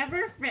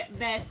 Forever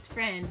Best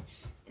Friend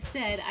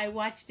said I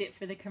watched it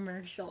for the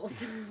commercials.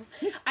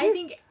 I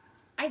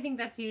think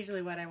that's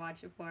usually what I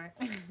watch it for.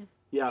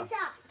 Yeah.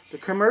 The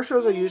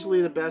commercials are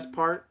usually the best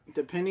part,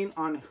 depending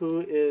on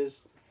who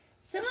is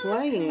Some of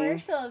playing. those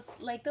commercials,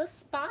 like those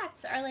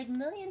spots, are like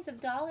millions of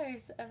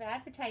dollars of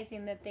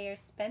advertising that they are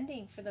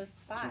spending for those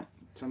spots.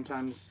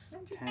 Sometimes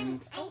I'm just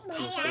 $10 oh to my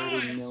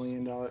 $30 gosh.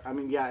 million. I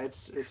mean, yeah,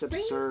 it's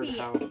absurd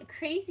how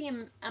Crazy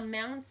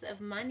amounts of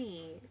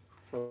money.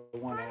 for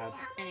one ad.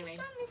 Anyway,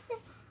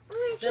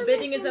 the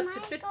bidding is up to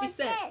 50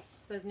 cents,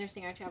 says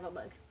Nursing Our Travel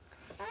Bug.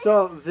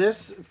 So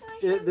this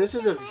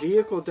is a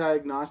vehicle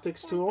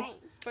diagnostics tool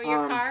For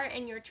your car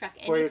and your truck.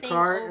 for your Anything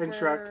car and over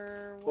truck,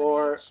 what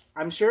or age?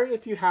 I'm sure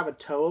if you have a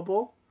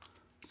towable,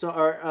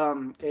 or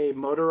a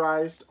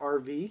motorized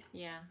RV,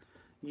 Yeah.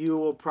 you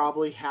will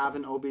probably have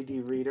an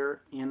OBD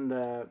reader in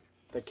the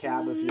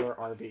cab of your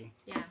RV.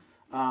 Yeah.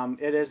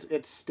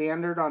 It's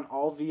standard on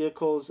all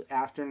vehicles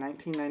after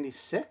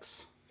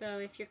 1996. So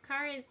if your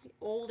car is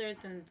older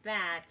than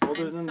that,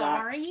 Older I'm than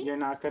sorry. that, you're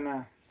not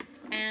gonna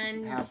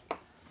And have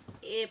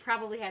it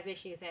probably has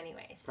issues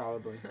anyways.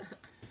 probably.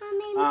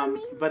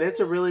 Mommy, But it's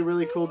a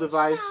really cool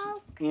device,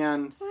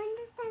 and when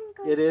the sun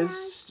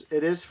goes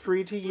it is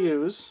free to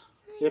use.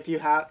 If you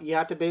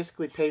have to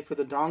basically pay for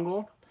the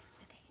dongle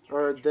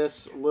or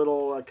this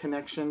little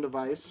connection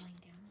device,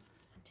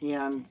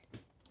 and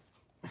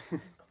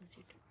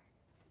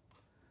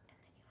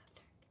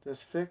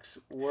does fix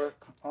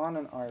work on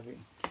an RV?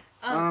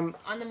 On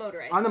the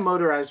motorized. On the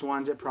motorized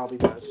ones, it probably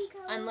does.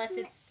 Unless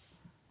it's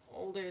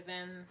older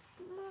than.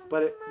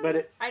 But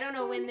it I don't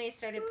know when they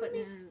started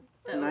putting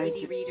the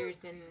 19 OBD readers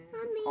in.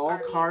 all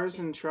RVs cars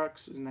too. and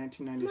trucks is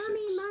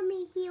 1996.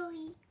 Mommy, here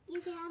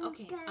you can.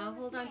 Okay, I'll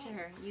hold on to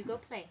her. You go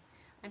play.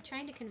 I'm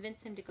trying to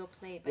convince him to go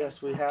play. By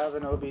Yes, we himself. have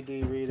an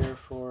OBD reader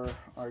for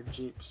our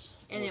Jeeps.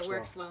 And it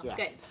works well. Yeah.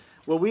 Good.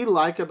 What we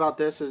like about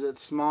this is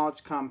it's small,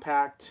 it's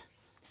compact,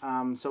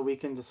 so we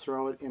can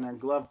throw it in our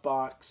glove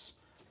box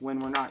when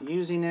we're not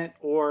using it,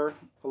 or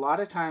a lot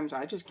of times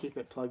I just keep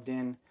it plugged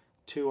in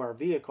to our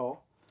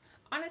vehicle.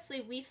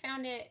 Honestly, we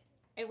found it.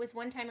 It was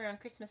one time around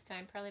Christmas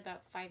time, probably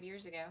about 5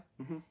 years ago.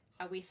 Mhm.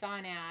 We saw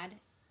an ad,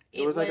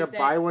 It was like a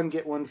buy one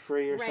get one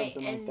free or right,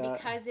 something like and that.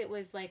 because it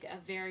was like a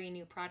very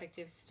new product,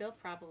 it was still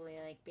probably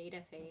like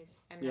beta phase.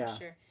 I'm Yeah. not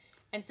sure.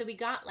 And so we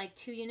got like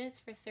 2 units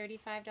for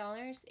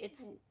 $35. It's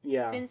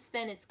since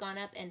then it's gone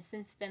up, and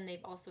since then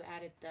they've also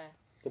added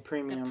the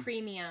premium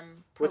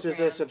program, which is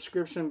a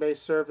subscription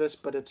based service,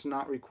 but it's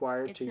not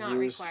required to use. It's not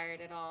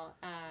required at all.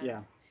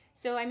 Yeah.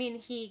 So I mean,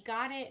 he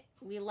got it.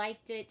 We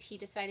liked it. He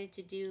decided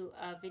to do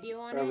a video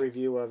on it. A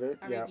review of it.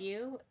 A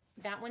review.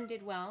 That one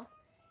did well.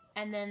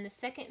 And then the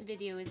second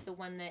video is the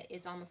one that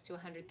is almost to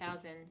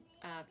 100,000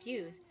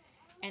 views,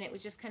 and it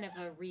was just kind of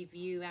a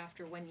review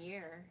after 1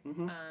 year.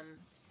 Mm-hmm.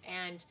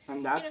 And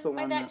that's the one.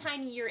 By that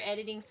time, your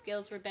editing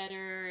skills were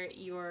better.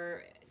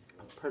 Your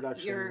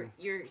production.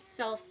 Your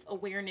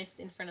self-awareness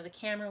in front of the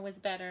camera was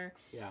better.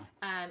 Yeah.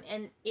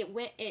 And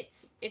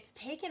it's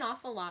taken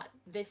off a lot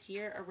this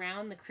year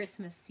around the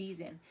Christmas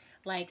season.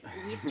 Like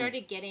we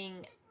started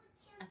getting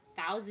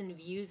 1,000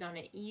 views on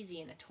it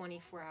easy in a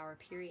 24-hour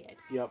period.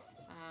 Yep.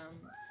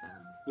 So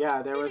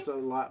yeah, there was a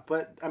lot,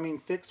 but I mean,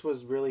 Fix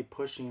was really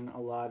pushing a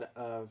lot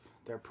of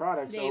their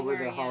products over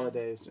the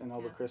holidays and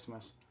over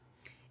Christmas.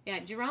 Yeah,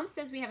 Jerome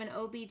says we have an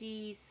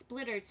OBD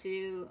splitter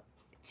to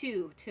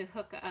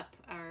hook up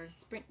our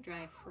Sprint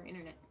drive for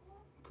internet.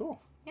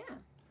 Cool. Yeah.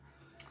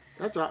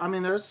 That's all. I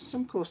mean, there's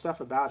some cool stuff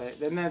about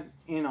it. And then,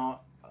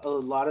 a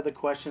lot of the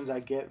questions I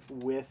get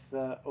with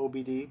the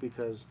OBD,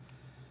 because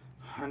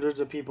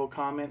hundreds of people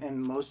comment,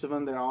 and most of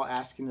them, they're all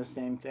asking the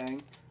same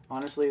thing.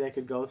 Honestly, they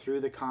could go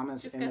through the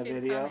comments in the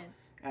video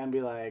and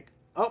be like,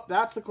 oh,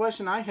 that's the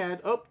question I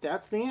had. Oh,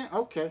 that's the answer.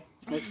 Okay,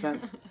 makes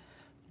sense.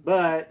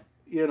 But,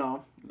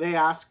 they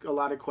ask a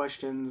lot of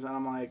questions, and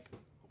I'm like,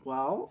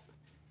 well,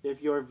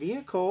 if your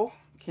vehicle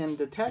can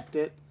detect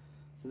it,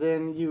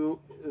 then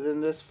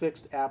this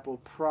fixed app will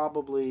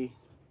probably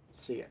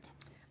see it.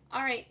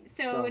 All right,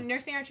 so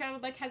Nursing Our Travel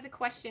Bug has a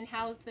question.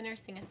 How's the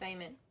nursing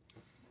assignment?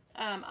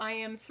 I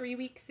am 3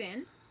 weeks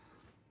in,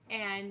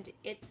 and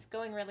it's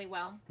going really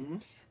well. Mm-hmm.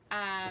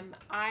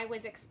 I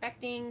was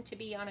expecting to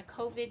be on a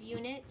COVID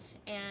unit,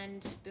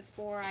 and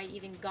before I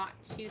even got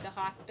to the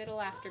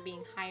hospital after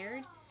being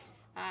hired,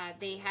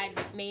 they had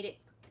made it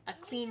a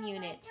clean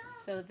unit,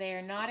 so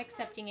they're not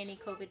accepting any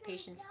COVID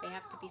patients. They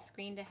have to be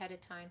screened ahead of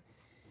time.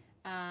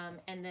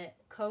 And the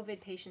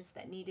COVID patients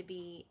that need to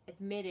be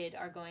admitted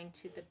are going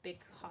to the big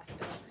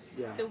hospital.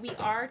 Yeah. So we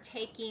are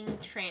taking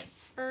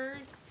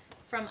transfers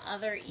from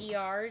other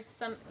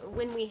ERs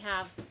when we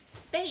have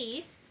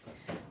space,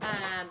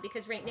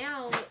 because right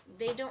now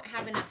they don't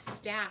have enough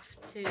staff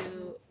to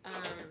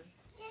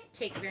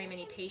take very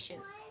many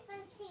patients.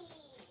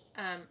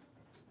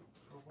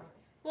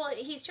 Well,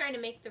 he's trying to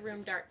make the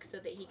room dark so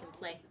that he can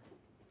play.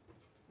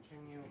 Can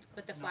you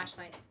with the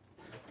flashlight?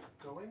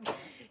 Go in there.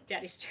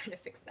 Daddy's trying to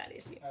fix that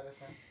issue.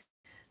 Addison.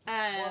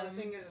 Well, the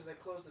thing is they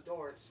close the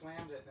door, it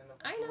slams it, and then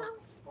the door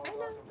falls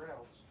off the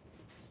rails.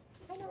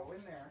 I know. Go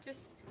in there.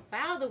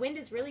 Wow, the wind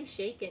is really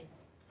shaking.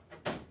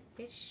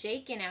 It's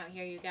shaking out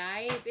here, you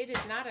guys. It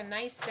is not a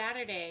nice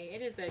Saturday.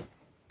 It is a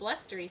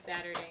blustery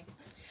Saturday.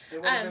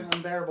 It would have been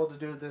unbearable to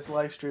do this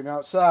live stream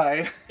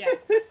outside. Yeah.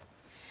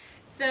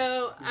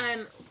 So,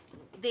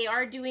 they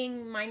are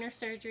doing minor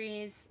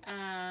surgeries.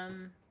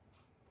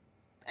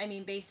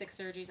 Basic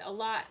surgeries. A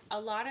lot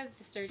of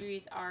the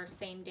surgeries are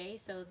same day,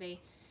 so they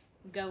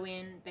go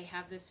in, they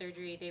have the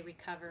surgery, they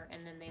recover,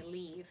 and then they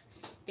leave.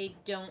 They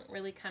don't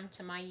really come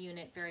to my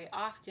unit very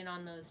often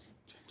on those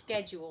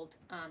scheduled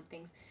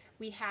things.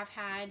 We have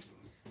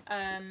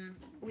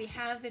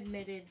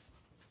admitted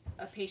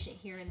a patient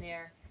here and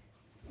there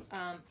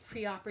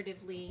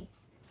preoperatively,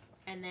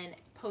 and then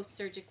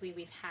post-surgically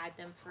we've had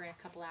them for a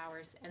couple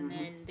hours, and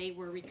then they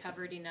were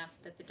recovered enough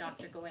that the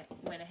doctor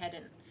went ahead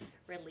and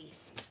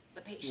released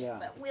the patient. Yeah.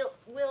 But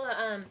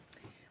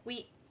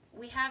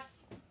we have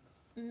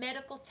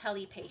medical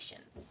tele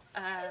patients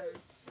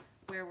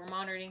where we're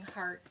monitoring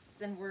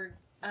hearts and we're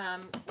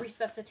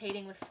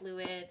resuscitating with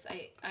fluids.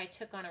 I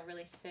took on a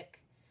really sick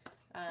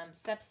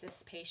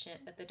sepsis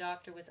patient that the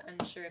doctor was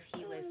unsure if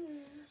he was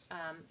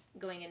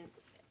going in.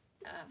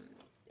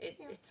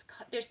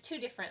 There's 2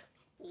 different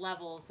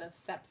levels of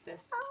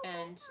sepsis,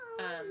 and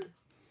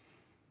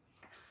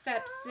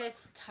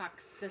sepsis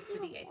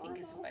toxicity, I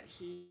think is what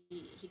he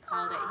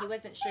called it. He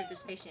wasn't sure if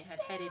this patient had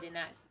headed and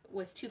that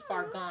was too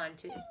far gone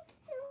to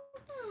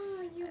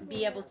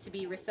be able to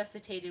be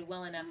resuscitated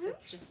well enough with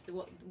just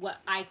what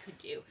I could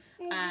do.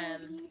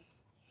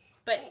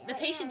 But the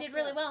patient did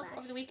really well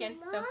over the weekend,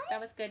 so that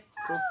was good.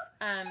 Cool.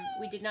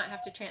 We did not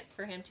have to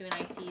transfer him to an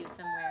ICU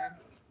somewhere.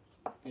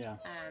 Yeah.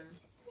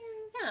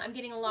 Yeah, I'm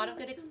getting a lot of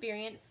good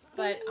experience,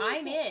 but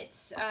I'm it.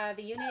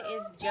 The unit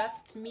is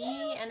just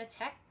me and a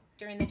tech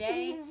during the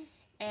day,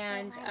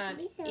 and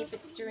if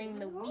it's during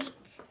the week,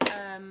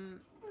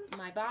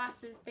 my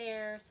boss is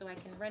there, so I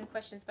can run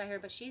questions by her,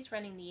 but she's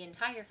running the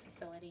entire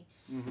facility,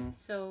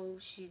 so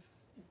she's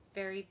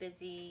very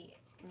busy,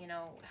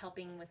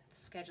 helping with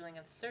scheduling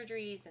of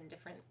surgeries and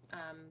different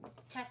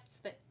tests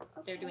that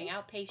they're doing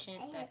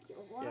outpatient that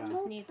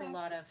just needs a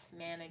lot of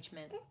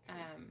management.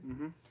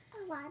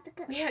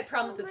 We had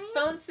problems with the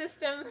phone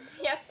system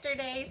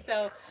yesterday,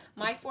 so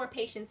my 4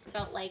 patients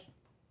felt like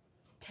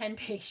 10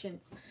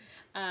 patients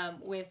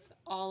with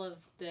all of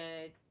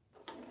the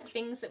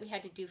things that we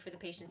had to do for the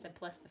patients, and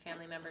plus the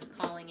family members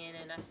calling in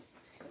and us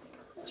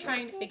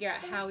trying to figure out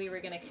how we were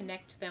going to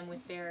connect them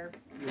with their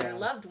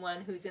loved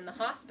one who's in the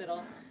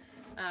hospital.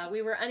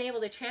 We were unable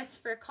to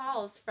transfer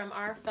calls from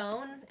our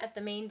phone at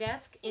the main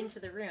desk into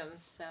the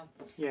rooms, so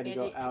you had to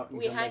go out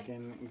and come back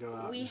in and go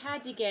out. We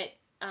had to get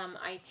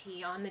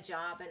IT on the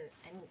job,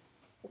 and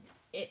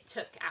it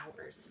took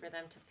hours for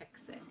them to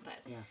fix it.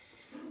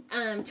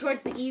 But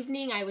towards the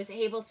evening, I was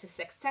able to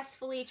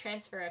successfully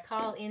transfer a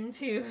call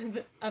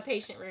into a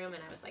patient room,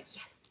 and I was like,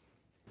 yes,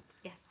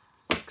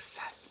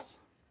 success.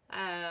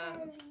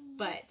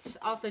 But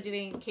also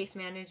doing case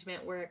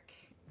management work.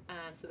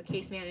 So the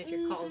case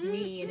manager calls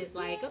me and is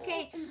like,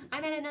 okay,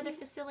 I'm at another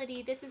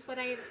facility. This is what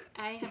I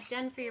have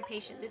done for your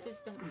patient. This is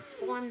the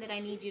form that I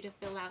need you to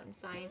fill out and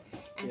sign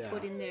and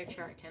put in their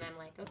chart. And I'm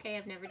like, okay,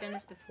 I've never done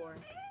this before.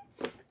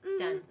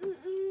 Done.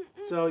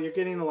 So you're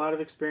getting a lot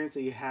of experience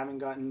that you haven't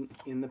gotten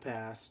in the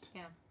past.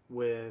 Yeah.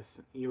 With,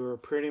 you were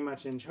pretty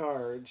much in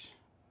charge.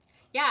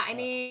 Yeah, I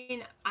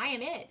mean, I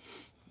am it.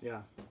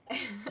 Yeah.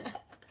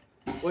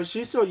 Well,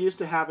 she's so used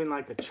to having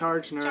like a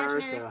charge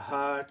nurse, a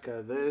HUC,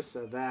 a this,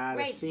 a that,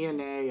 a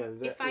CNA, a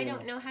this. If I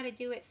don't know how to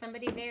do it,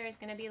 somebody there is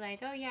going to be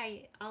like, oh yeah,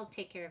 I'll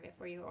take care of it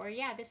for you. Or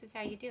yeah, this is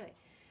how you do it.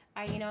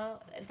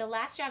 The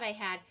last job I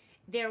had,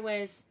 there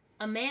was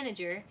a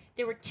manager.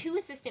 There were 2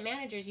 assistant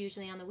managers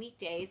usually on the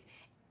weekdays.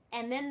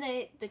 And then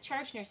the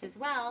charge nurse as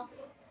well,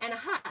 and a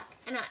HUC.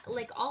 And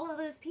all of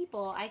those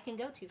people I can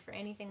go to for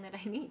anything that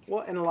I need.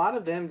 Well, and a lot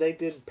of them, they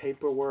did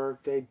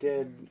paperwork, they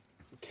did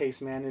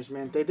case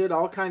management, they did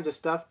all kinds of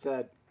stuff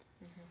that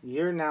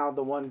you're now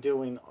the one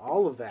doing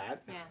all of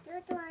that. Yeah.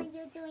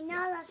 You're doing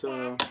all of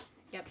that.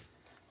 Yep.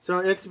 So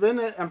it's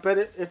been, but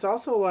it's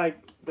also like,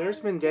 there's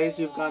been days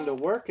you've gone to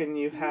work and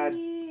you had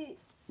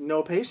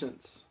no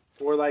patients,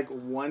 or like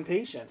 1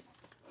 patient.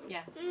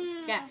 Yeah.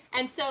 Yeah.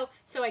 And so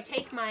I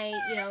take my,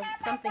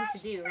 something to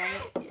do,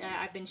 right?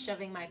 I've been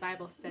shoving my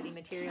Bible study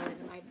material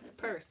into my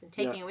purse and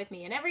taking it with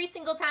me. And every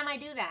single time I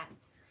do that,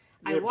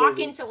 I walk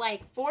into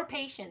like 4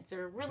 patients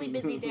or a really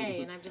busy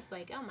day, and I'm just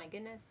like, oh my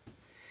goodness.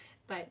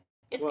 But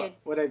it's good.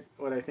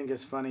 What I think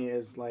is funny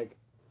is like,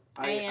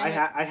 I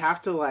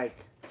have to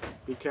like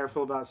be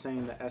careful about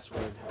saying the S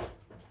word.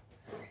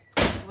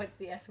 What's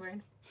the S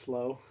word?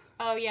 Slow.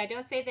 Oh yeah,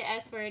 don't say the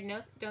S word.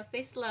 No, don't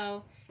say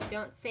slow.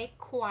 Don't say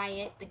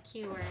quiet. The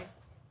Q word.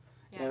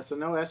 Yeah. So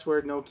no S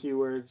word, no Q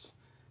words,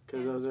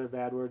 because those are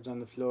bad words on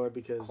the floor.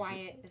 Because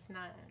quiet is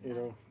not.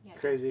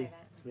 Crazy.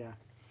 Yeah.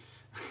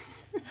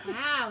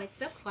 Wow, it's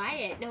so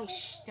quiet. No,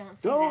 shh, don't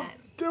say that.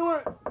 Don't do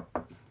it.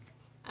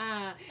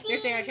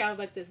 There's Sarah Travel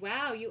Bug says,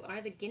 wow, you are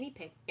the guinea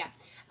pig. Yeah.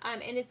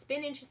 And it's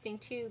been interesting,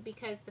 too,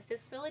 because the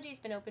facility's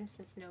been open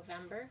since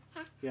November.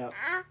 Yeah.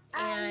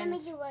 Let me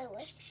do a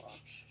whisper.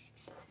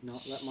 No,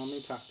 let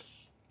mommy talk.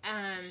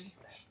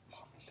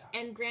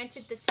 And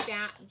granted, the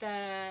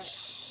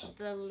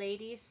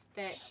ladies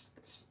that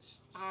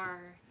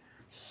are,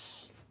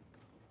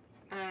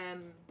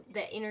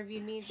 that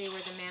interviewed me, they were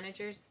the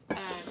managers.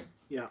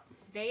 Yeah.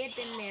 They had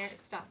been there.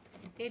 Stop.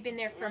 They had been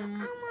there for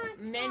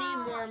many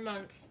more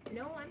months.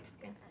 No, I'm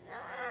talking.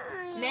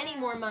 Many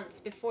more months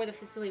before the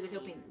facility was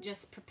open,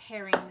 just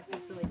preparing the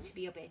facility to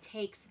be open. It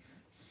takes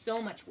so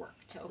much work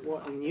to open a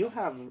hospital. And you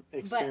have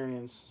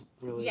experience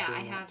really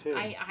doing that too.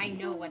 I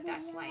know what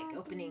that's like,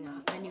 opening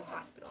a new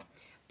hospital.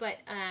 But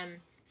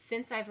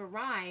since I've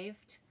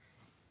arrived,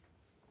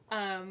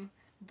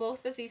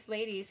 both of these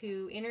ladies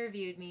who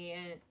interviewed me,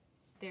 and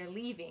they're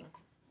leaving.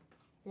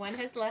 One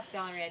has left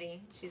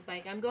already. She's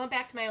like, I'm going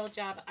back to my old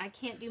job. I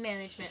can't do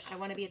management. I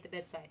want to be at the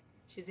bedside.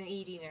 She's an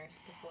ED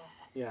nurse before.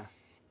 Yeah.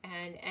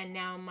 And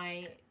now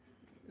my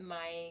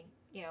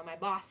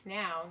boss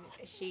now,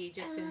 she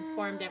just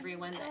informed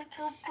everyone that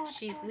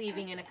she's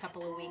leaving in a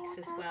couple of weeks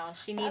as well.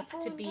 She needs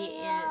to be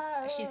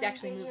she's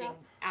actually moving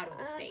out of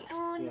the state.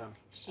 Yeah.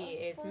 She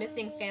is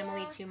missing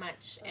family too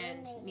much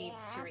and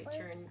needs to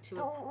return to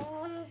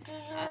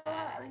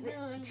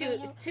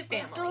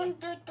family.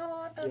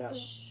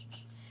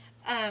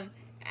 Yeah.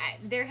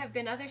 There have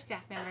been other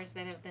staff members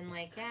that have been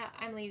like, yeah,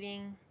 I'm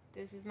leaving.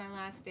 This is my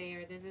last day,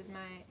 or this is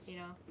my,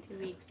 2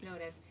 weeks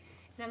notice.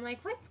 And I'm like,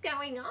 what's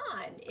going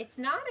on? It's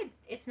not a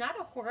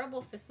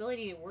horrible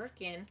facility to work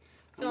in.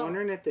 So I'm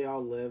wondering if they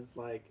all live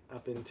like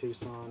up in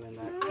Tucson and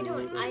that. I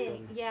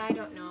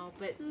don't know,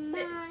 but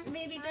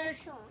maybe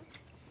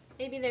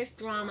there's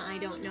drama I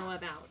don't know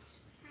about.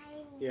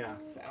 Yeah.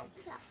 So,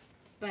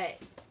 but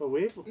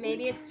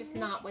maybe it's just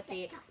not what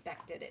they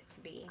expected it to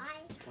be.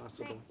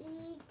 Possible.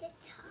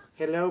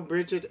 Hello,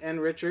 Bridget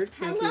and Richard.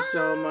 Thank you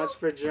so much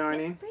for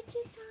joining. Bridget's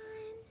on.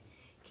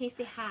 Can you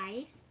say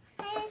hi?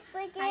 Hi, Miss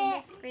Bridget. Hi,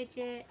 Miss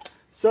Bridget.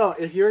 So,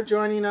 if you're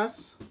joining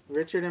us,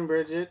 Richard and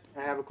Bridget,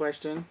 I have a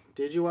question.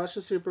 Did you watch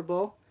the Super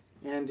Bowl?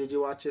 And did you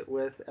watch it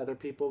with other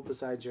people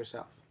besides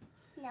yourself?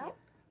 No.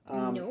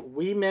 No.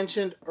 We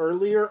mentioned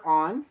earlier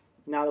on,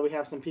 now that we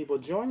have some people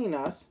joining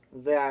us,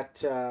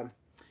 that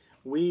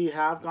we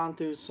have gone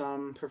through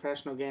some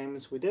professional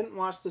games. We didn't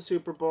watch the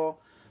Super Bowl,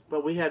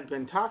 but we had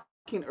been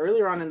talking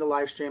earlier on in the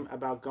live stream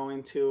about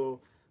going to.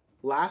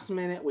 Last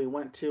minute, we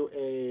went to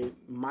a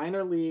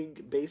minor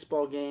league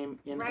baseball game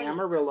in Right.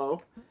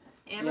 Amarillo.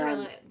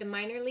 Amarillo. The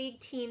minor league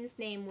team's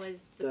name was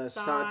the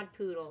Sod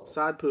Poodles.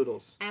 Sod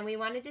Poodles. And we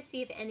wanted to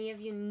see if any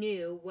of you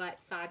knew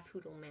what Sod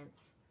Poodle meant.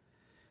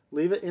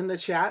 Leave it in the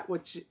chat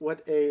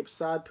what a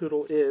Sod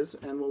Poodle is,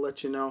 and we'll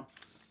let you know.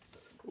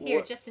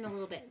 Here, just in a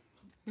little bit.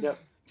 Yep.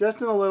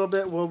 Just in a little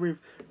bit, we'll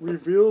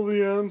reveal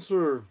the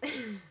answer.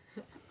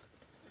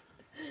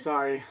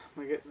 Sorry,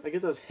 I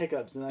get those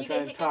hiccups, and I try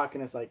and talk,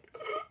 and it's like.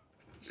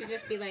 You should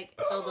just be like,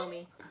 elbow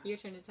me. Your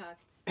turn to talk.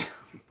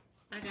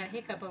 I got a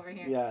hiccup over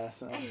here. Yeah.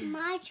 So.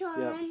 My turn.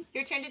 Yep.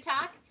 Your turn to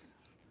talk.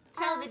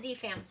 Tell the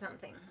DFAM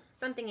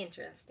something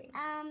interesting.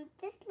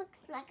 This looks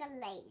like a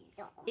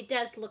laser. It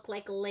does look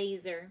like a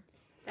laser.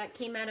 That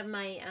came out of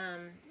my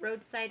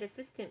roadside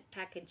assistant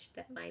package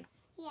that my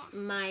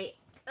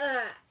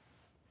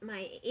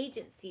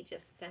agency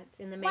just sent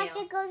in the mail. Watch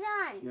it goes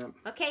on. Yep.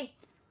 Okay,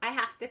 I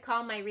have to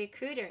call my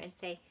recruiter and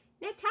say,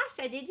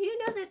 Natasha, did you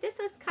know that this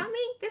was coming?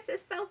 This is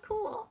so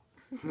cool.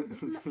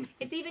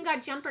 It's even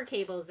got jumper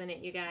cables in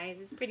it, you guys.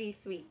 It's pretty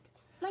sweet.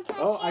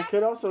 Oh, I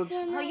could also.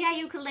 Oh yeah,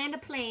 you can land a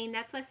plane.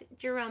 That's what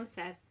Jerome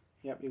says.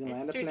 Yep, you can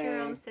land a Mr. plane.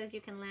 Jerome says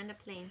you can land a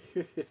plane.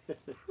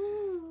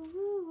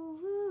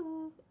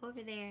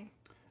 Over there.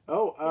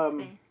 Oh,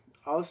 This way.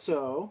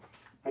 also,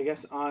 I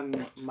guess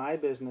on my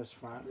business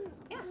front,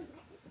 Yeah.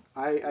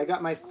 I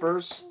got my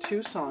first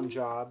Tucson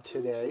job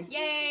today.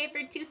 Yay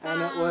for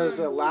Tucson! And it was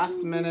a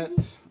last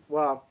minute,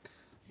 well,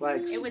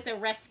 like. It was a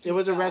rescue. It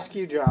was a job.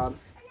 rescue job.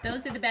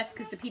 Those are the best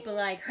because the people are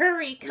like,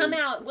 hurry, come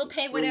out, we'll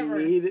pay whatever.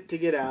 We need it to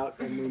get out,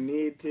 and we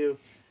need to,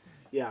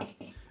 yeah.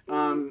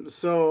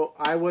 So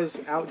I was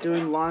out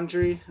doing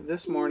laundry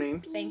this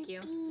morning. Thank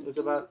you. It was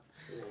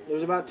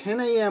about 10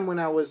 a.m. when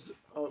I was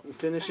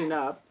finishing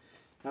up.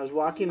 I was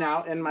walking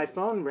out, and my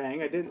phone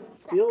rang. I didn't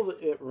feel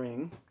it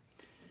ring.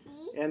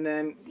 And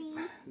then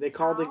they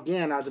called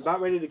again. I was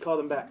about ready to call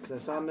them back because I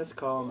saw a missed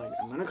call. I'm like,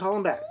 I'm going to call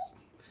them back.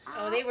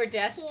 Oh, they were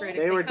desperate.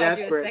 They were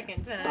desperate. You a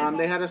second time.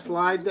 They had a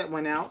slide that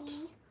went out,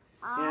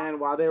 and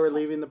while they were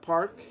leaving the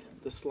park,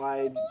 the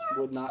slide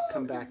would not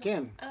come back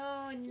in.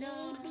 Oh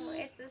no,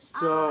 it's a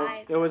So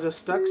slide. it was a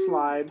stuck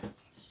slide.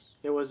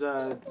 It was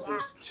a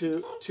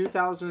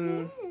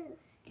 2007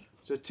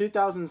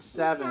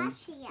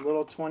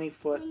 little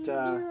 20-foot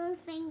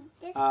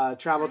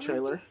travel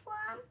trailer.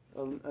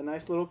 A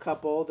nice little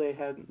couple. They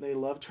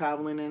love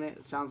traveling in it.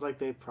 It sounds like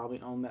they probably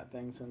owned that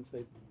thing since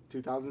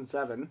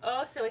 2007.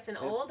 Oh, so it's an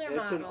older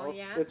model,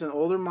 yeah? It's an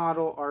older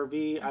model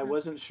RV. I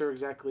wasn't sure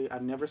exactly.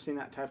 I've never seen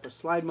that type of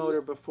slide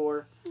motor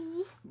before.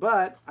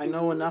 But I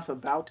know enough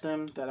about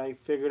them that I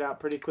figured out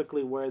pretty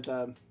quickly where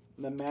the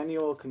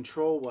manual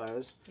control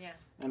was. Yeah.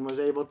 And was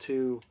able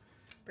to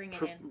Bring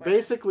it in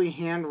basically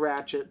hand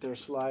ratchet their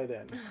slide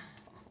in.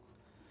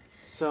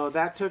 So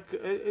that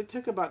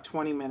took about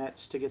 20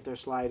 minutes to get their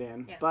slide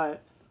in. Yeah.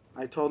 But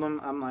I told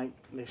them, I'm like,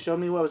 they showed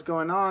me what was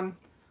going on.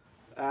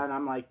 And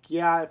I'm like,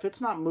 yeah, if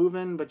it's not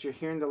moving, but you're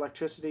hearing the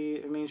electricity,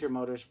 it means your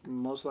motor's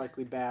most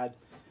likely bad,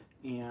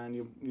 and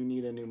you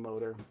need a new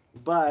motor.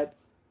 But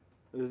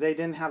they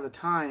didn't have the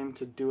time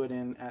to do it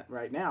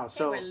right now.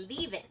 So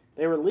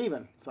they were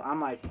leaving. So I'm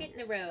like, hitting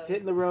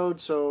the road.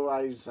 So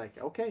I was like,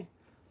 okay.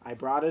 I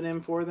brought it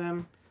in for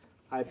them.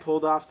 I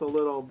pulled off the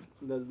little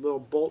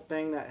bolt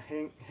thing that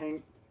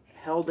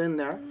held in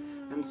there,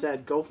 and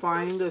said, go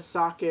find a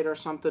socket or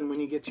something when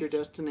you get to your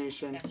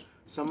destination.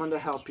 Someone to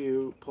help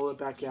you pull it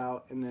back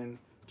out, and then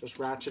just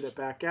ratchet it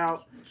back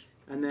out,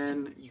 and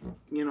then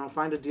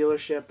find a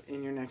dealership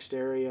in your next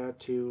area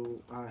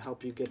to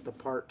help you get the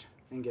part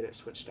and get it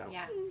switched out.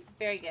 Yeah,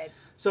 very good.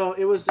 So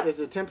it's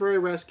a temporary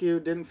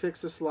rescue. Didn't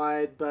fix the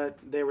slide, but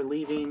they were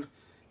leaving.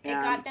 It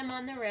got them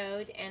on the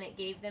road, and it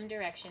gave them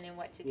direction in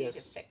what to do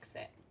to fix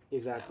it.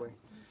 Exactly.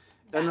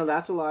 And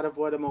that's a lot of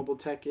what a mobile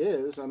tech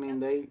is. I mean,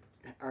 they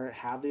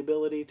have the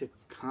ability to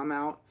come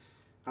out.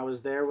 I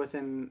was there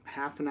within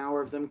half an hour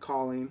of them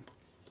calling,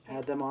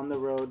 had them on the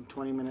road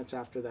 20 minutes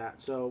after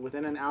that. So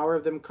within an hour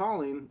of them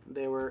calling,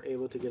 they were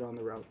able to get on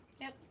the road.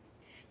 Yep.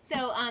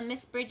 So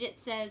Miss Bridget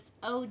says,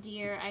 oh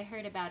dear, I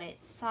heard about it.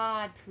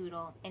 Sod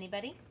Poodle.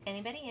 Anybody?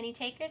 Any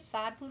takers?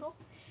 Sod Poodle?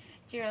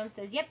 Jerome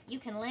says, yep, you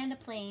can land a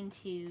plane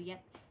too.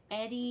 Yep.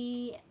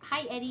 Eddie.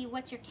 Hi, Eddie.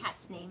 What's your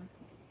cat's name?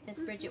 Miss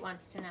Bridget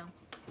wants to know.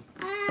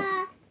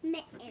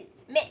 Mittens.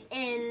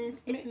 Mittens.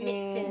 It's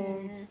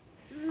Mittens.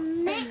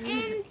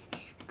 Mittens.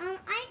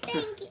 I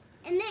think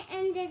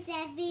Mittens is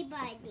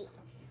everybody's.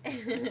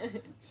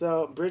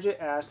 So Bridget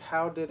asked,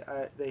 how did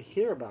they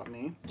hear about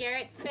me?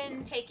 Garrett's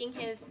been taking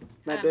his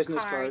my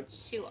business card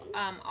cards to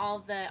all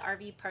the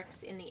RV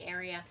parks in the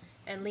area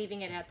and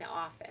leaving it at the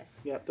office.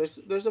 Yep,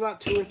 there's about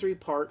 2 or 3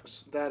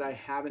 parks that I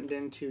haven't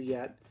been to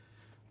yet.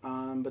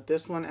 But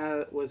this one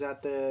was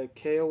at the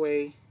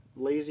KOA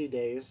lazy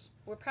days.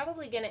 We're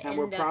probably gonna And end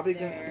we're up probably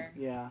there.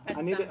 yeah. at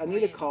I need some to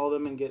point. call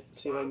them and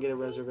see if I can get a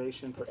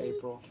reservation for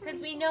April.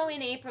 Because we know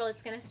in April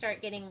it's going to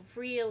start getting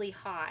really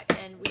hot,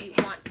 and we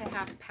want to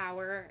have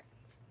power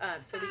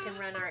so we can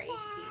run our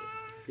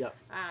ACs. Yep.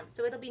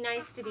 So it'll be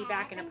nice to be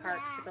back in a park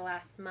for the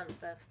last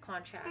month of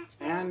contract.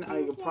 And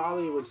I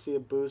probably would see a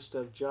boost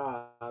of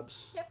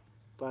jobs Yep.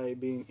 by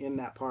being in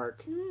that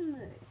park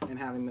and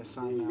having the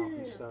sign out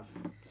and stuff.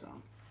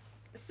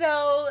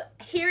 So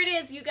here it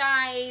is, you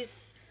guys.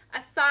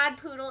 A sod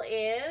poodle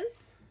is...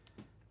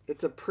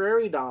 It's a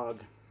prairie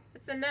dog.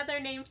 It's another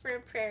name for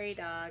a prairie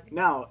dog.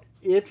 Now,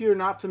 if you're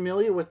not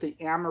familiar with the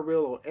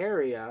Amarillo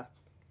area,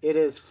 it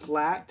is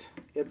flat.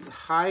 It's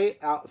high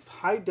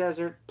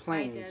desert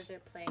plains. High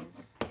desert plains.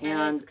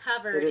 And it's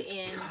covered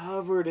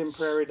covered in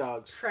prairie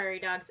dogs. Prairie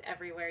dogs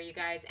everywhere, you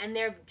guys. And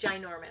they're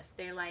ginormous.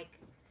 They're like...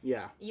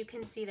 Yeah. You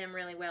can see them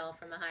really well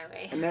from the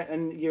highway.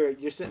 And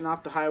you're sitting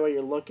off the highway,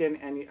 you're looking,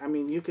 and I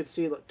mean, you could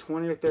see like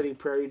 20 or 30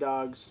 prairie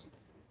dogs,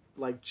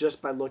 like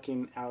just by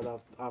looking out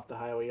off the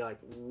highway. You're like,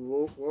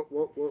 whoa, whoa,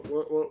 whoa, whoa,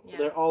 whoa, whoa. Yeah.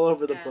 They're all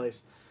over the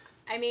place.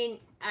 I mean,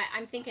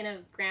 I'm thinking of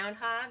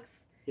groundhogs.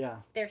 Yeah.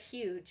 They're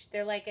huge.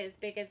 They're like as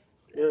big as...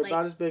 They're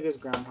about as big as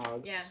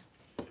groundhogs. Yeah.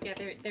 Yeah,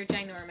 they're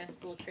ginormous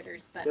little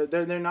critters, but...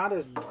 They're not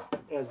as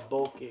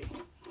bulky.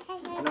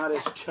 They're not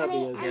as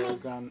chubby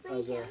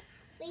as a...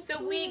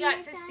 So we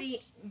got to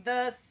see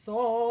the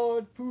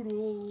sod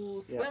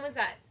poodles. Yeah. When was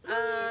that?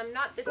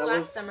 Not this That last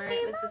was summer.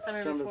 It was the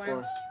summer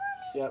before.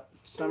 Yep,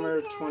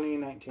 summer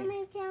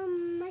 2019.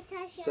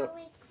 So-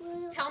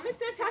 Tell Miss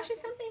Natasha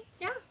something.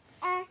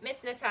 Yeah.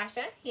 Miss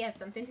Natasha, he has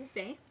something to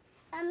say.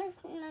 Miss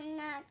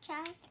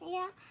Natasha,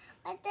 yeah.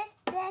 Where does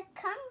that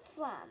come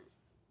from?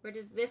 Where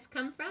does this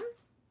come from?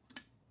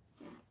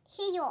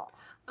 Here.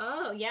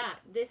 Oh yeah,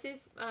 this is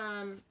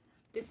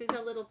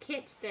a little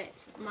kit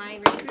that my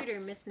recruiter,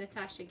 Miss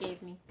Natasha,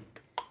 gave me.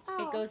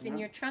 Oh. It goes in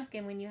Yeah. your trunk,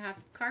 and when you have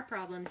car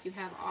problems, you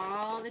have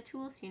all the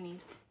tools you need.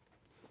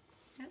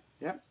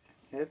 Yep,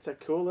 it's a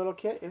cool little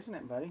kit, isn't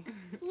it, buddy?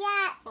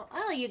 Yeah. Well,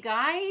 oh, you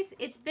guys,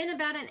 it's been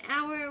about an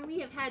hour. We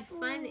have had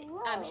fun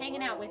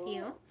hanging out with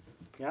you.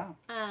 Yeah.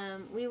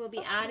 We will be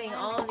adding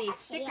all of these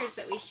stickers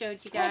that we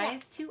showed you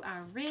guys to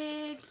our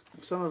rig.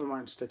 Some of them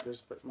aren't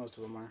stickers, but most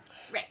of them are.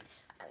 Right.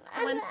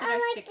 The ones that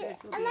are stickers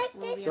will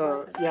be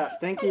So, above. yeah,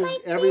 thank you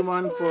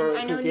everyone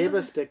I know who gave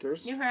us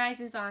stickers. New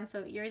Horizons on,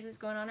 so yours is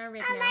going on our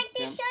rig I now. like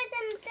to Yeah. show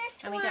them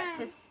this And one. we got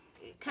to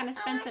kind of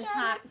spend some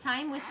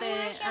time with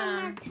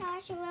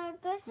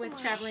with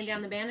traveling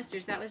down the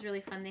banisters. That was really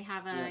fun. They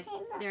have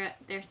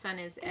their son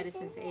is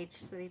Edison's age,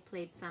 so they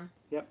played some.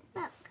 Yep.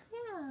 Yeah.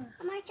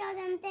 I'm gonna show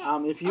them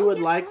this. If you would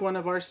like one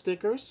of our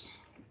stickers,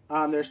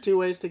 there's two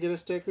ways to get a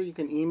sticker. You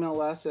can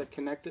email us at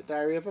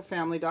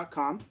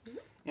connecteddiaryofafamily.com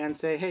and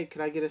say, hey,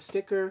 could I get a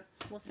sticker?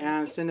 We'll send And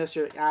it to you. send us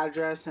your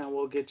address and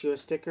we'll get you a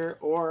sticker,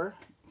 or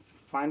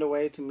find a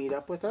way to meet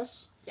up with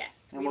us Yes,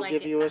 and we we'll like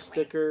give it you that a way.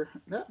 sticker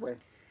that way.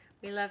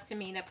 We love to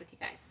meet up with you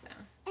guys.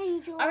 So.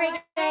 Enjoy. All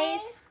right, guys.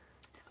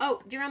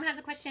 Oh, Jerome has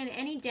a question.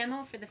 Any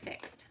demo for the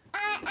fixed?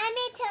 I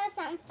may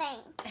tell something.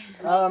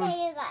 Um, Let me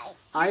tell you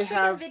guys. I Your second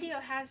have video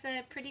has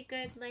a pretty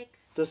good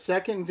the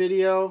second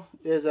video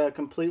is a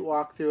complete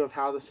walkthrough of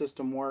how the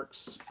system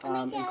works,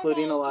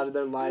 including a lot of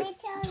their live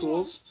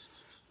tools.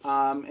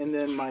 And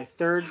then my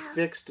third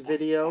fixed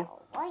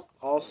video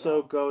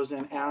also goes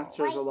and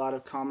answers a lot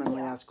of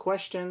commonly asked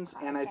questions,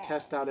 and I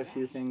test out a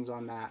few things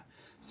on that.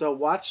 So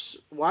watch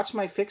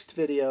my fixed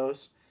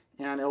videos,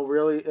 and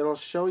it'll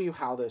show you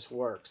how this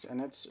works, and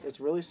it's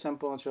really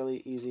simple. It's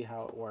really easy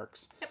how it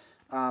works.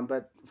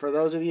 But for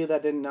those of you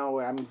that didn't know,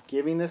 I'm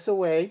giving this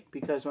away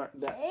because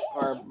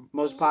our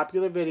most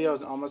popular video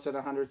is almost at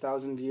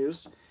 100,000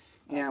 views,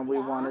 and we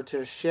wanted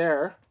to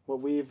share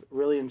what we've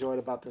really enjoyed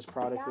about this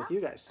product with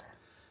you guys.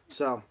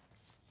 So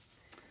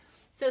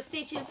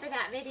stay tuned for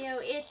that video.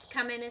 It's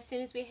coming as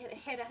soon as we hit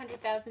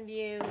 100,000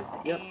 views,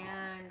 Yep.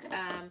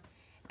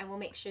 and we'll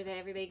make sure that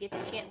everybody gets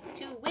a chance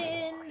to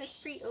win this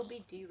free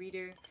OBD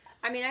reader.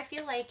 I mean, I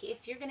feel like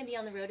if you're going to be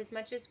on the road as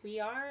much as we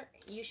are,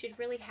 you should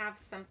really have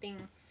something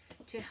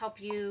to help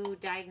you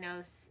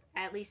diagnose,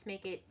 at least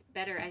make it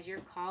better as you're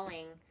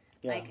calling.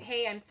 yeah, Like,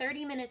 hey, I'm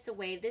 30 minutes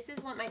away. This is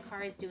what my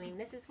car is doing.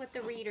 This is what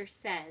the reader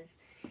says.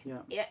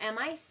 yeah, Am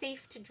I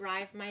safe to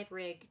drive my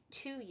rig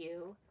to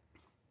you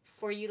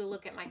for you to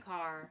look at my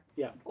car?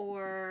 Yeah.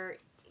 Or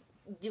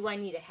do I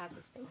need to have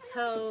this thing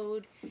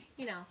towed?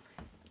 You know,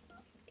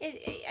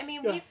 I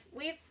mean, Yeah.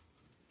 we've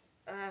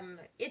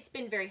it's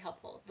been very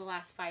helpful the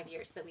last 5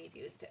 years that we've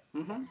used it.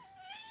 mm-hmm.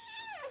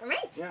 All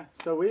right. Yeah.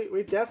 So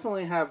we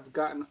definitely have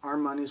gotten our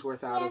money's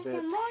worth out of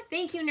it.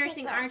 Thank you,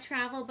 Nursing Our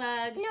Travel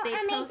Bugs. No, They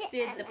I mean,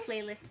 posted the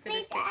playlist for the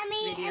fixed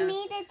I videos.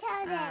 need to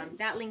tell them.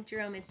 That link,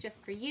 Jerome, is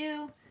just for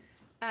you.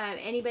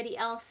 Anybody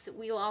else,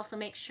 we will also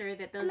make sure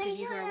that those of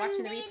you who are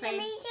watching the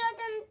replay,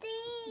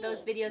 those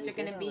videos are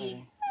going to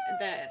be,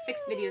 the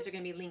fixed videos are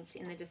going to be linked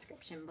in the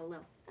description below.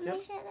 Yep.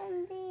 Show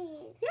them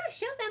these. Yeah,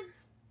 show them.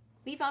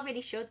 We've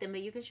already showed them,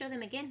 but you can show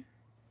them again.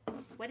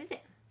 What is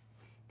it?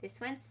 This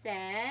one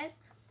says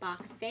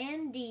Box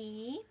Fan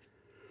D.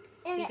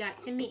 We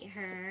got to meet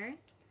her.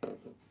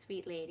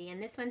 Sweet lady.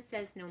 And this one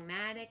says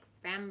Nomadic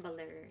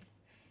Ramblers.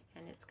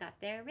 And it's got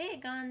their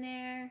rig on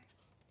there.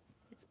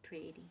 It's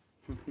pretty.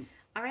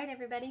 All right,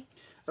 everybody.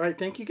 All right,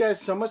 thank you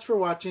guys so much for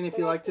watching. If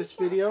you like this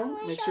video,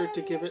 make sure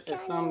to give it a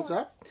thumbs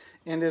up.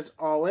 And as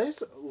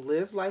always,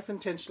 live life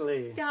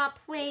intentionally. Stop,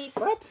 wait.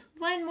 What?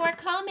 One more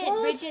comment.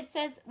 What? Bridget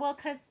says, well,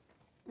 because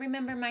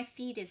remember my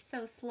feed is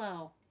so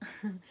slow.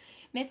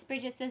 Miss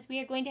Bridget says, we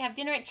are going to have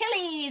dinner at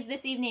Chili's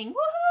this evening.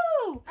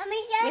 Woohoo!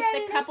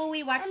 With the couple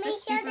we watched the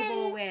Super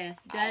Bowl with.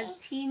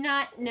 Does he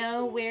not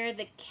know where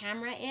the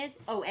camera is?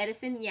 Oh,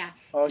 Edison? Yeah.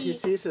 Oh, he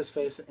sees his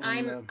face.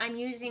 I'm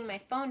using my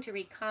phone to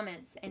read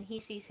comments, and he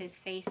sees his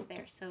face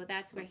there. So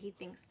that's where he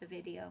thinks the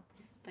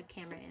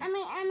camera is.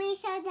 Let me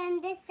show them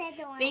this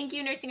other one. Thank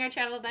you, Nursing Our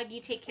Travel Bug.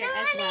 You take care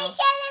as Let well. me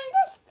show them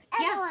this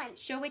other one.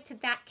 Show it to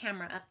that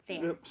camera up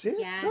there. Yep, see?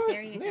 Yeah,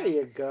 there you go. There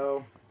you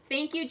go.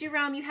 Thank you,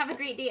 Jerome. You have a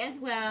great day as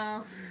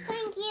well.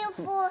 Thank you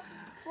for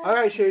All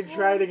right, should we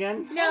try it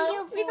again?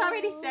 No, we've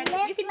already said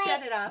it. You can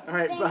shut it off. All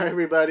right, bye,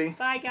 everybody.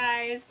 Bye,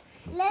 guys.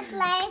 live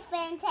life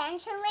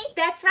intentionally.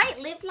 That's right.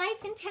 Live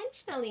life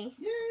intentionally.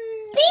 Yay!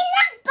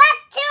 Peanut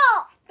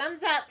butter.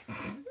 Thumbs up.